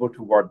of people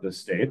toward the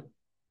state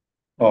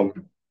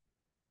that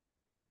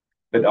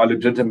are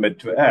legitimate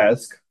to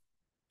ask.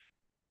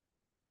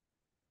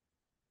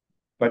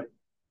 But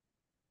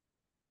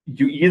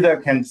you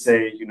either can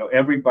say,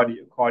 everybody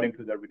according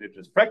to their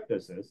religious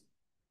practices,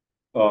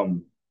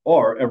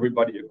 or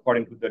everybody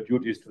according to their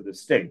duties to the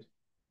state.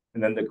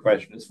 And then the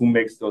question is,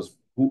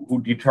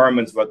 who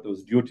determines what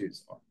those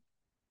duties are?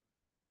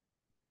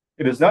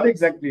 It is not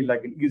exactly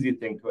like an easy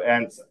thing to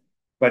answer,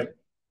 but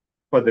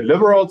for the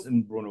liberals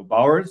in Bruno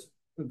Bauer's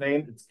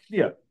vein, it's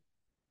clear.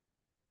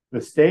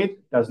 The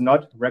state does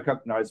not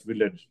recognize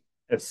religion.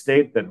 A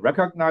state that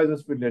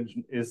recognizes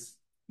religion is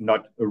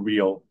not a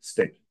real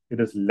state. It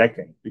is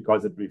lacking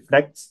because it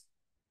reflects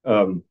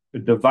a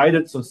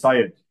divided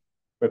society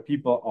where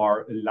people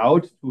are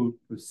allowed to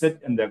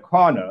sit in their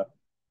corner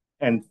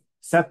and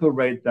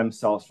separate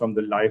themselves from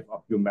the life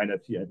of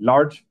humanity at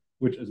large,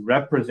 which is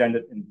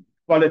represented in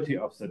equality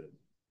of citizens.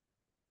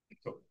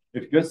 So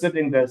if you're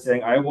sitting there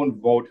saying, I won't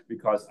vote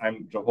because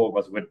I'm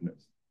Jehovah's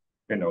Witness,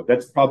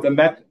 that's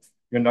problematic.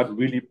 You're not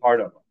really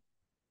part of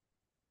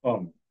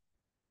it.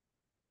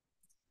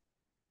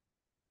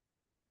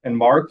 And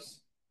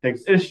Marx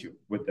takes issue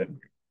with that.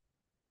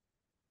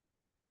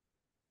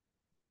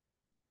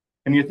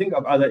 Can you think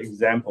of other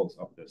examples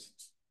of this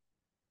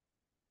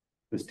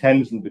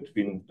tension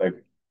between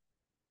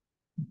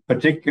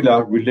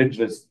particular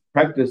religious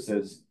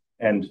practices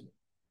and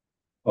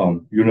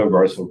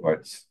universal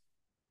rights?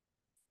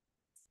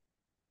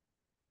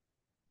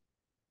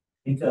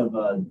 Think of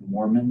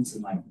Mormons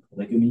and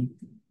polygamy.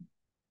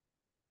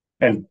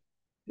 And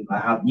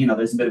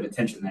there's a bit of a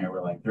tension there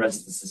where the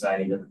rest of the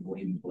society doesn't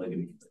believe in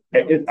polygamy.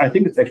 I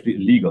think it's actually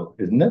illegal,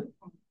 isn't it?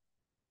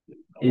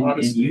 In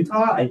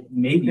Utah,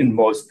 maybe in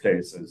most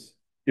places,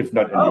 if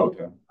not in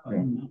Utah.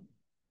 Yeah.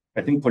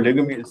 I think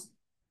polygamy is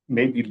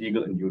maybe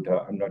legal in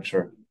Utah. I'm not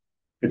sure.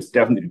 it's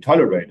definitely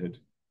tolerated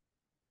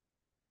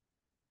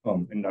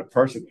and not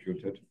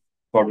persecuted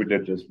for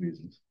religious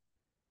reasons.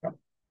 Yeah.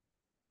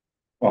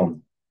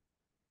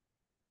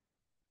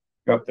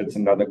 Yeah, that's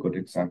another good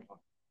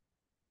example.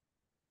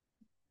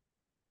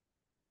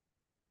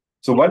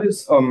 So what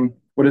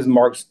is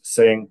Marx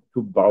saying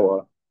to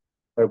Bauer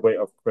by way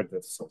of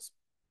criticism?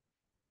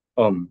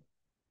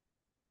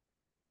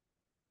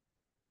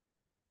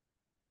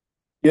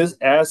 He is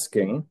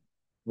asking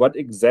what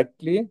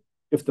exactly,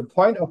 if the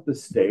point of the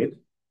state,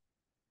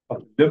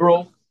 of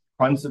liberal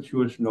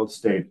constitutional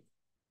state,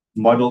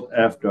 modeled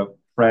after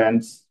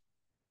France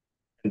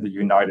and the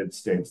United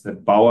States,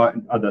 that Bauer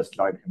and others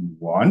like him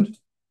want,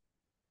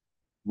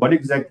 what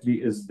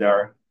exactly is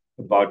there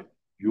about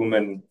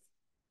human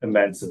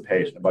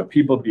emancipation, about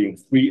people being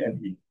free and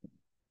equal?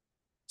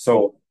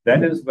 So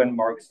that is when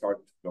Marx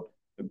started to look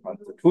at the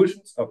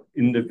constitutions of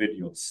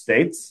individual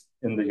states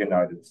in the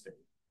United States.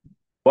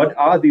 What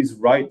are these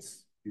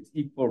rights, these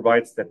equal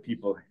rights that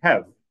people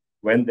have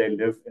when they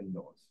live in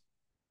those?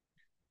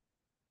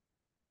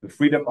 The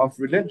freedom of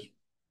religion,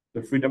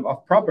 the freedom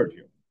of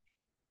property.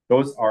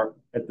 Those are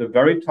at the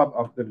very top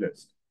of the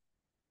list.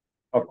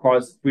 Of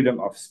course, freedom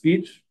of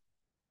speech.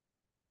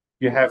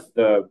 You have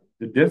the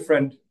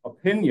different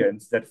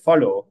opinions that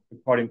follow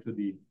according to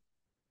the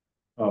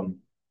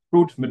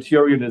crude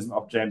materialism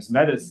of James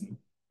Madison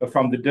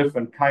from the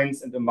different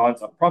kinds and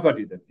amounts of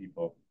property that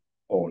people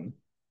own.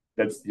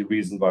 That's the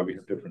reason why we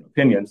have different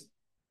opinions.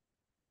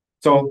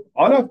 So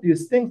all of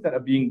these things that are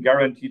being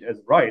guaranteed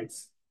as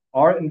rights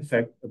are in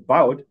fact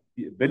about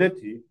the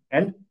ability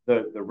and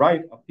the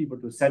right of people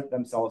to set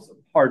themselves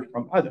apart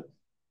from others,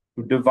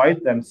 to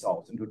divide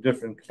themselves into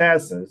different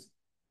classes,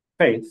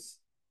 faiths,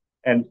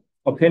 and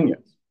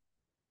opinions.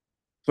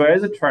 So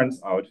as it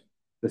turns out,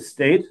 the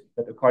state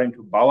that, according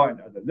to Bauer and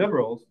other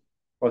liberals,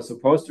 was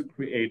supposed to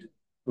create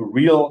a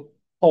real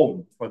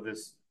home for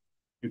this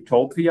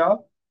utopia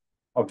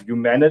of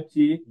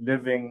humanity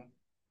living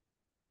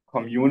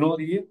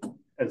communally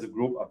as a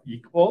group of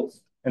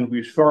equals. And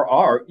we sure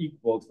are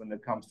equals when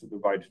it comes to the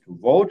right to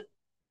vote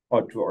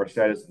or to our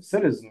status as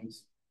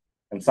citizens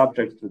and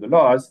subjects to the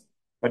laws.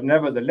 But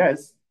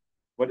nevertheless,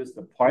 what is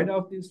the point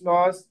of these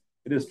laws?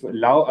 It is to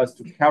allow us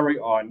to carry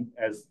on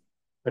as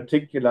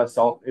particular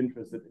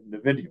self-interested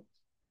individuals.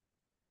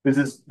 This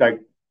is like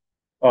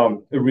a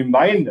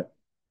reminder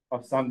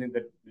of something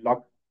that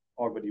Locke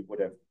already would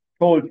have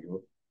told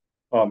you,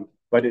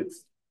 but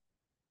it's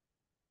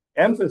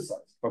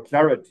emphasized for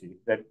clarity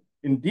that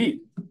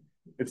indeed,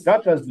 it's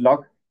not just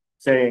Locke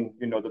saying,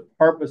 the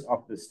purpose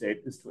of the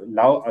state is to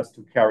allow us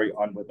to carry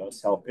on with our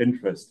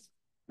self-interest,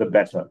 the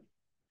better.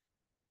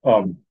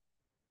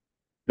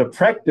 The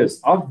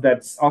practice of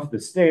the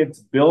states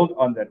built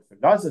on that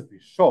philosophy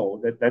show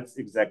that that's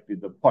exactly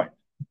the point.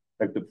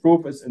 Like the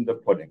proof is in the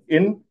pudding.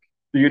 In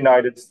the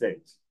United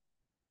States,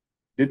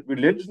 did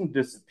religion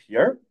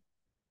disappear?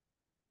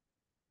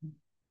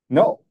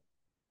 No.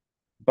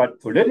 But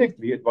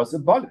politically, it was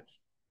abolished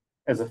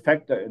as a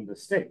factor in the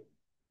state.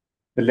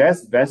 The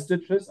last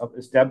vestiges of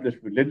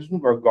established religion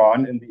were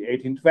gone in the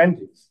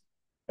 1820s.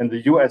 And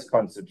the US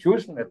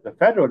Constitution at the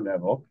federal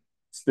level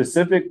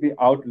specifically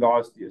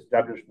outlaws the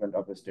establishment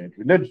of a state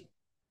religion.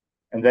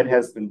 And that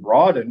has been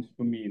broadened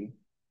to mean,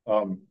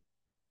 or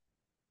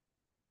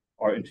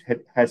it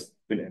has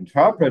been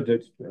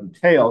interpreted to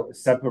entail a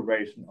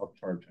separation of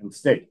church and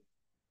state.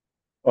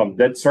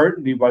 That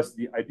certainly was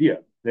the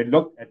idea. They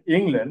looked at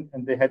England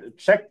and they had a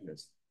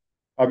checklist.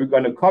 Are we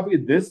going to copy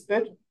this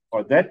bit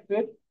or that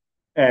bit?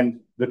 And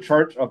the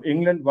Church of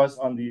England was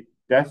on the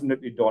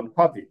definitely don't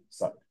copy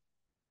side.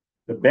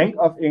 The Bank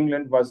of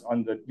England was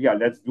on the,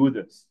 let's do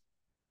this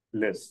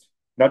list.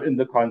 Not in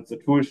the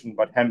Constitution,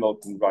 but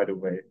Hamilton right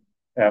away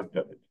after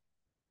it.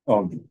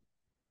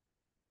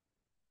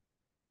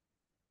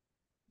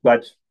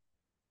 But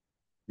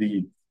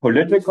the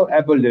political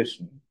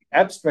abolition,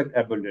 abstract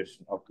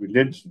abolition of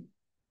religion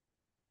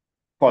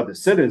for the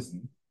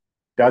citizen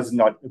does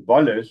not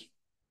abolish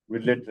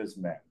religious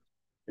man.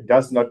 It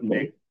does not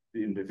make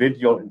the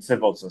individual in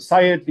civil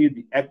society,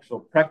 the actual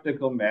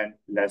practical man,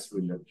 less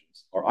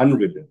religious or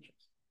unreligious.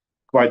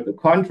 Quite the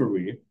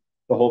contrary,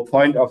 the whole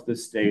point of the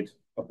state,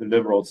 of the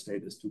liberal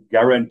state, is to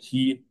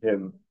guarantee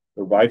him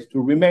the right to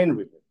remain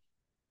religious.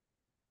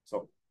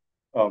 So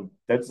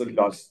that's a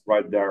loss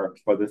right there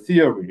for the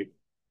theory.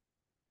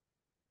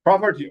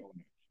 Property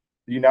ownership.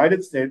 The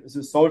United States is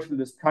a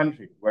socialist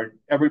country where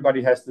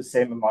everybody has the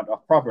same amount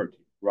of property,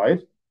 right?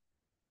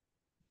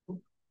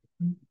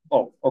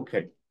 Oh,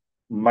 okay.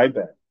 My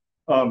bad.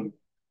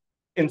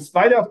 In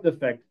spite of the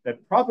fact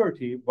that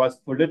property was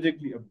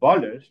politically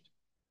abolished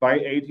by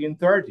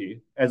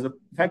 1830 as a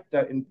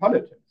factor in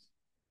politics.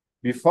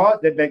 Before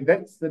that,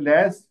 that's the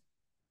last,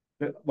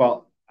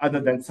 well, other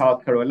than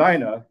South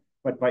Carolina,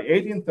 but by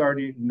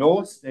 1830,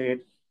 no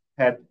state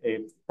had a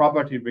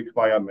property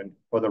requirement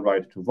for the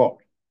right to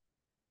vote.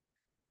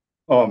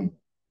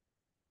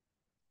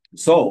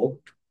 So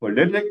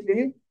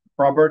politically,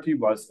 property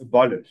was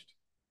abolished.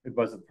 It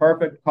was a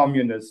perfect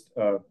communist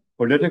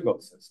political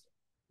system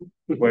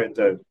where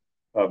the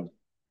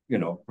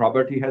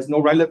property has no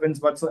relevance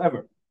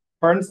whatsoever.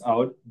 Turns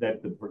out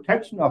that the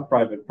protection of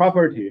private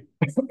property,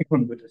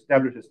 which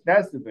establishes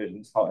class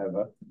divisions,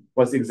 however,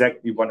 was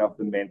exactly one of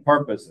the main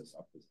purposes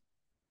of this.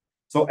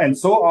 So, and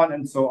so on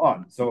and so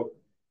on. So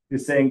you're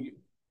saying,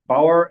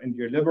 Bauer and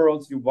your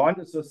liberals, you want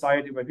a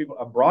society where people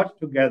are brought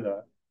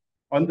together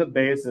on the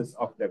basis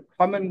of the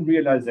common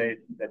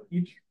realization that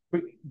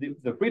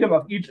the freedom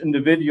of each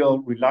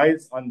individual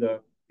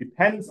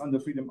depends on the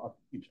freedom of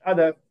each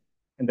other,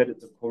 and that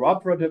it's a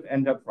cooperative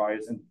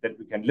enterprise, and that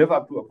we can live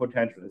up to a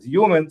potential as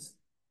humans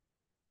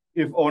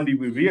if only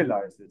we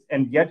realize this.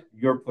 And yet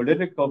your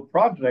political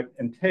project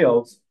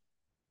entails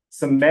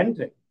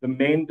cementing the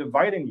main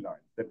dividing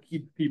lines that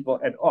keep people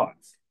at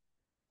odds,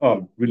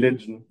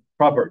 religion,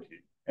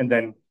 property, and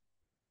then,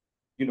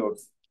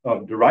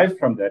 derive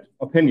from that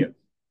opinion.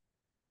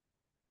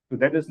 So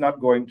that is not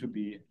going to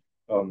be,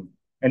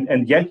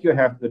 and yet you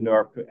have the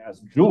nerve to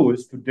ask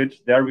Jews to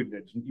ditch their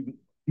religion,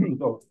 even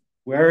though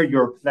where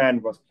your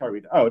plan was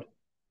carried out,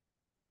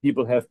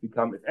 people have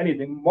become, if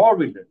anything, more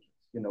religious,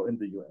 in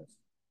the US.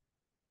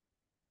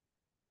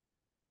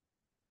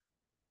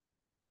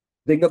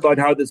 Think about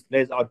how this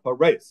plays out for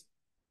race.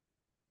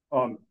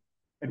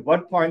 At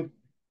what point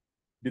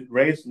did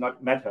race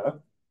not matter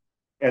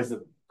as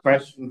a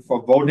question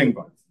for voting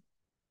rights?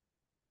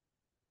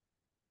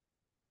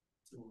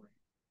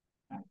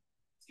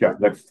 Yeah,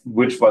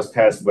 which was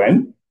passed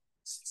when?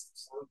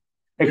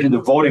 Actually,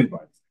 the Voting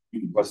Rights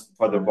was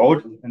for the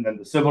vote, and then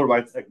the Civil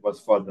Rights Act was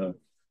for the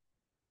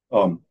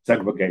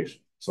segregation.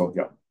 So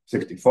yeah,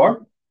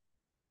 64.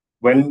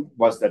 When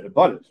was that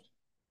abolished?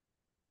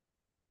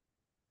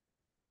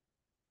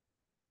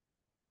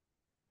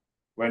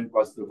 When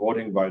was the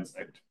Voting Rights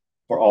Act,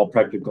 for all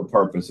practical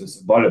purposes,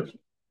 abolished?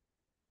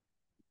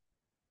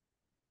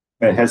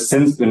 It has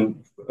since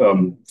been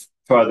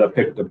further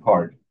picked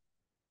apart.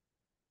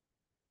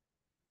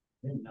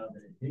 I didn't know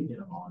that it did get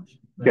abolished.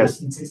 The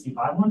Yes.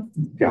 1965 one?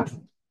 Yeah.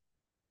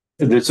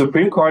 The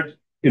Supreme Court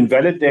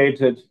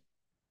invalidated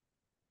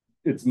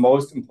its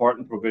most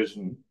important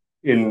provision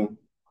in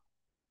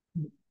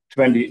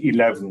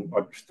 2011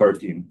 or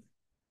 13.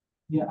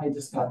 Yeah, I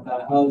just got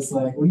that. I was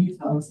like, what are you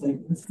talking? I was like,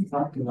 what's he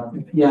talking about?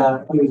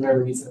 Yeah, it was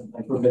very recent,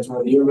 like provision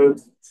of the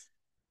removed.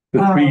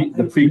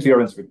 The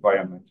pre-clearance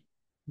requirement.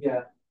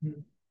 Yeah.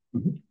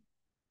 Mm-hmm.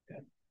 Yeah.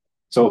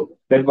 So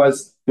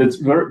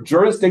the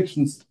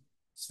jurisdictions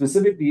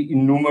specifically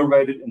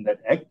enumerated in that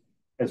act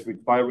as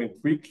requiring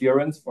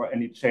pre-clearance for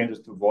any changes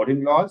to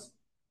voting laws,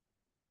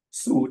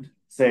 sued,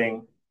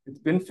 saying, it's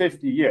been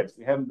 50 years,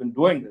 we haven't been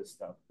doing this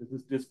stuff. This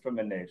is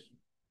discrimination.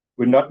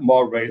 We're not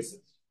more racist.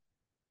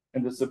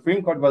 And the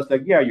Supreme Court was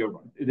like, yeah, you're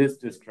right, it is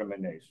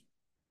discrimination.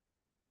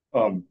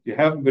 You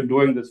haven't been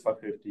doing this for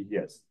 50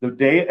 years. The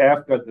day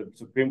after the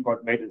Supreme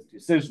Court made its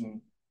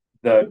decision,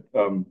 the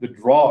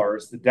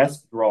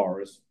desk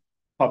drawers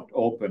popped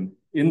open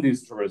in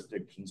these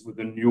jurisdictions with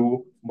the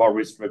new, more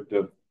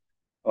restrictive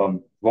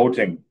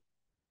voting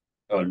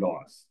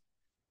laws.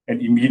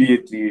 And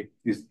immediately,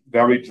 these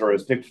very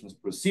jurisdictions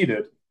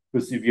proceeded to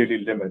severely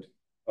limit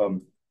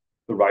the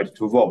right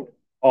to vote.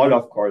 All,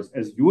 of course,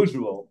 as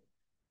usual,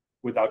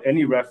 without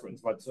any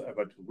reference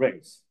whatsoever to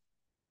race,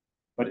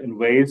 but in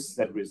ways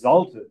that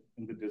resulted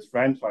in the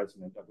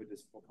disfranchisement of a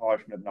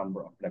disproportionate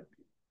number of Black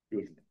people,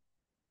 usually,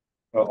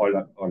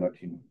 or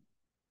Latino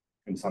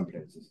in some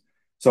places.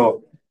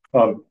 So,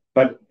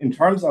 but in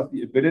terms of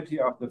the ability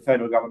of the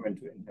federal government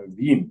to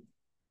intervene,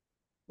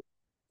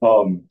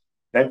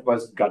 that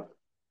was gutted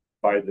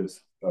by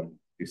this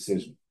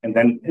decision. And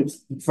then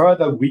it's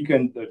further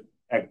weakened the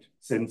act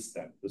since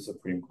then, the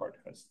Supreme Court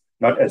has,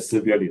 not as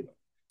severely though.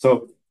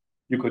 So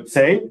you could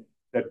say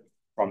that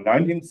from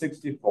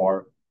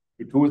 1964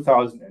 to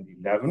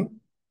 2011,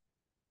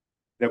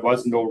 there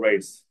was no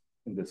race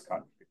in this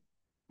country.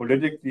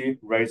 Politically,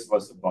 race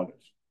was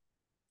abolished.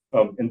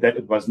 And that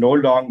it was no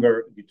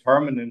longer a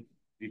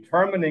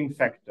determining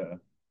factor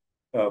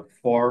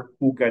for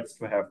who gets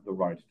to have the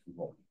right to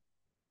vote.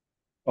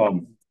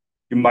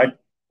 You might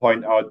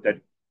point out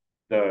that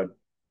the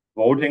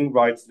voting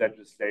rights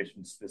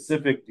legislation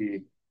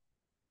specifically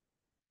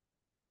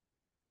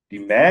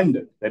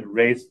demanded that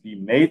race be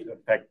made a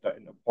factor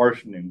in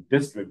apportioning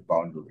district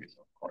boundaries,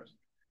 of course.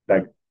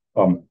 Like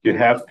you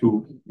have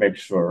to make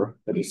sure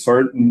that a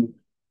certain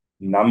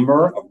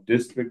number of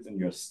districts in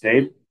your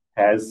state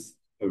has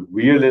a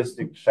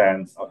realistic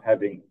chance of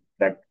having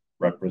Black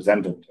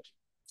representatives,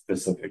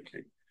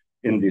 specifically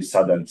in the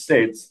southern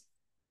states,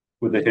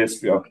 with a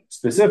history of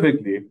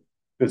specifically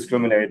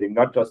discriminating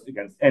not just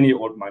against any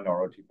old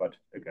minority, but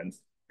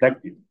against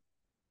Black people.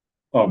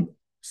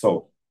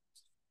 So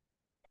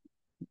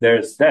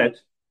there's that.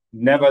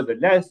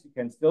 Nevertheless, you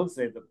can still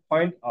say the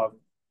point of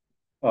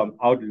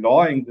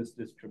outlawing this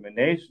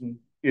discrimination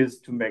is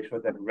to make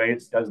sure that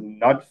race does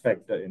not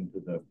factor into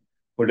the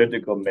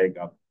political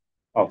makeup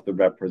of the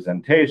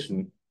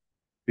representation,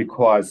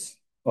 because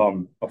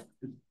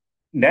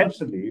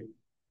naturally,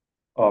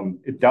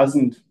 it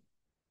doesn't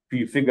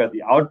prefigure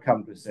the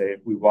outcome to say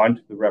we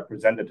want the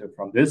representative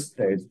from this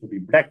place to be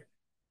Black,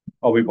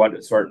 or we want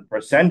a certain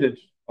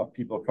percentage of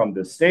people from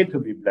the state to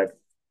be black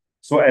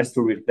so as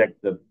to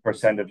reflect the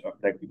percentage of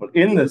black people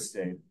in the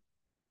state,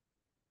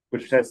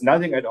 which says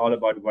nothing at all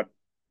about what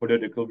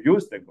political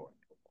views they're going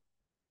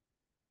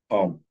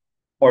to.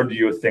 Or do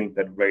you think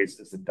that race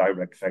is a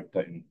direct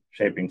factor in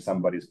shaping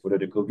somebody's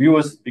political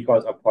views?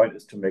 Because our point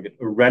is to make it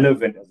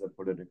irrelevant as a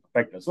political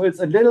factor. So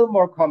it's a little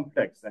more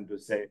complex than to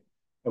say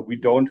we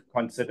don't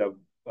consider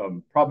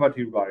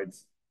property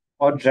rights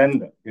or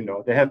gender.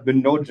 There have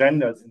been no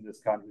genders in this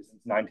country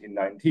since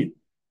 1919.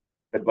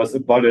 That was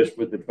abolished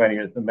with the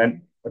 20th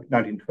Amendment of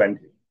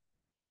 1920.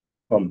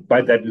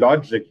 By that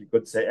logic, you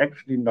could say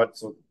actually not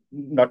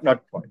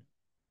quite.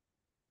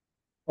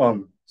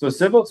 So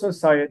civil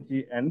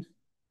society and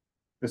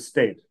the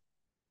state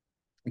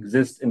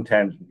exist in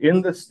tension.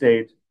 In the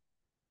state,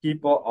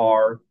 people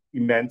are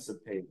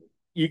emancipated,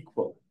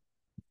 equal,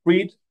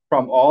 freed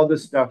from all the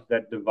stuff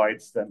that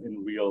divides them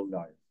in real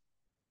life,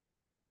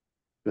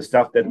 the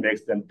stuff that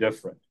makes them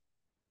different.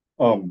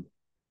 And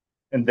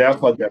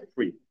therefore they're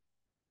free.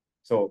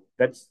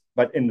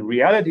 But in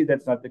reality,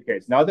 that's not the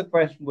case. Now the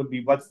question would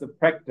be, what's the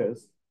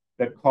practice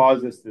that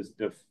causes this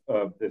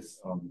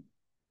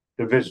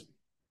division?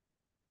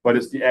 What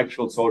is the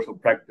actual social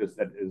practice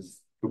that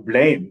is to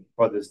blame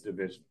for this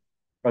division?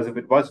 Because if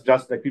it was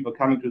just like people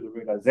coming to the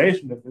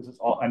realization that this is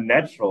all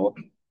unnatural,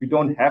 we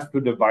don't have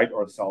to divide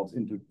ourselves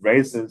into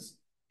races,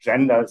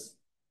 genders,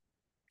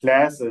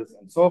 classes,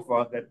 and so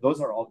forth, that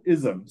those are all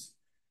isms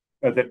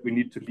that we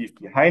need to leave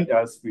behind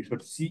us. We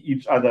should see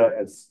each other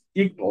as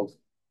equals,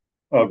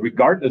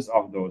 regardless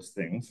of those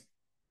things.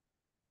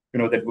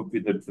 That would be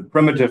the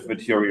primitive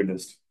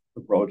materialist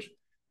approach.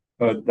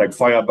 Like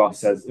Feuerbach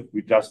says, if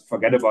we just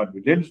forget about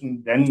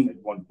religion, then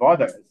it won't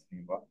bother us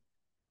anymore.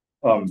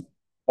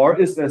 Or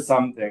is there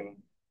something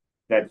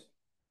that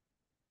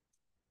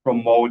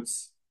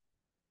promotes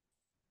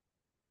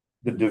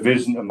the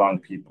division among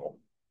people,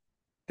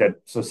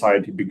 that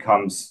society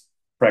becomes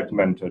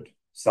fragmented,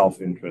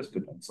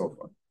 self-interested, and so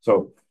forth?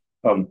 So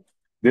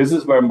this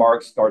is where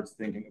Marx starts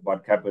thinking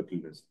about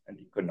capitalism and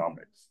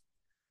economics.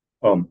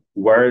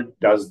 Where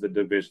does the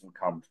division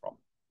come from?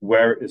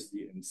 Where is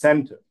the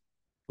incentive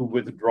to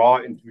withdraw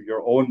into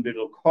your own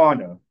little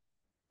corner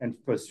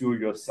and pursue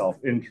your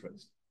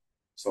self-interest?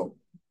 So,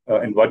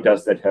 and what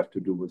does that have to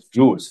do with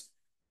Jews?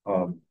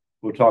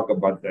 We'll talk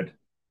about that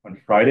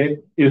on Friday.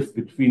 If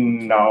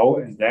between now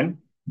and then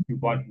you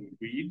want to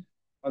read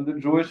on the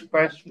Jewish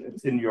question,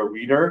 it's in your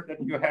reader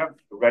that you have,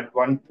 the red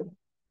one, the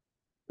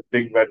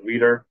big red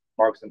reader,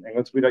 Marx and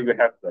Engels reader. You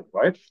have that,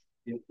 right?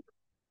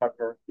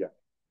 Tucker, yeah.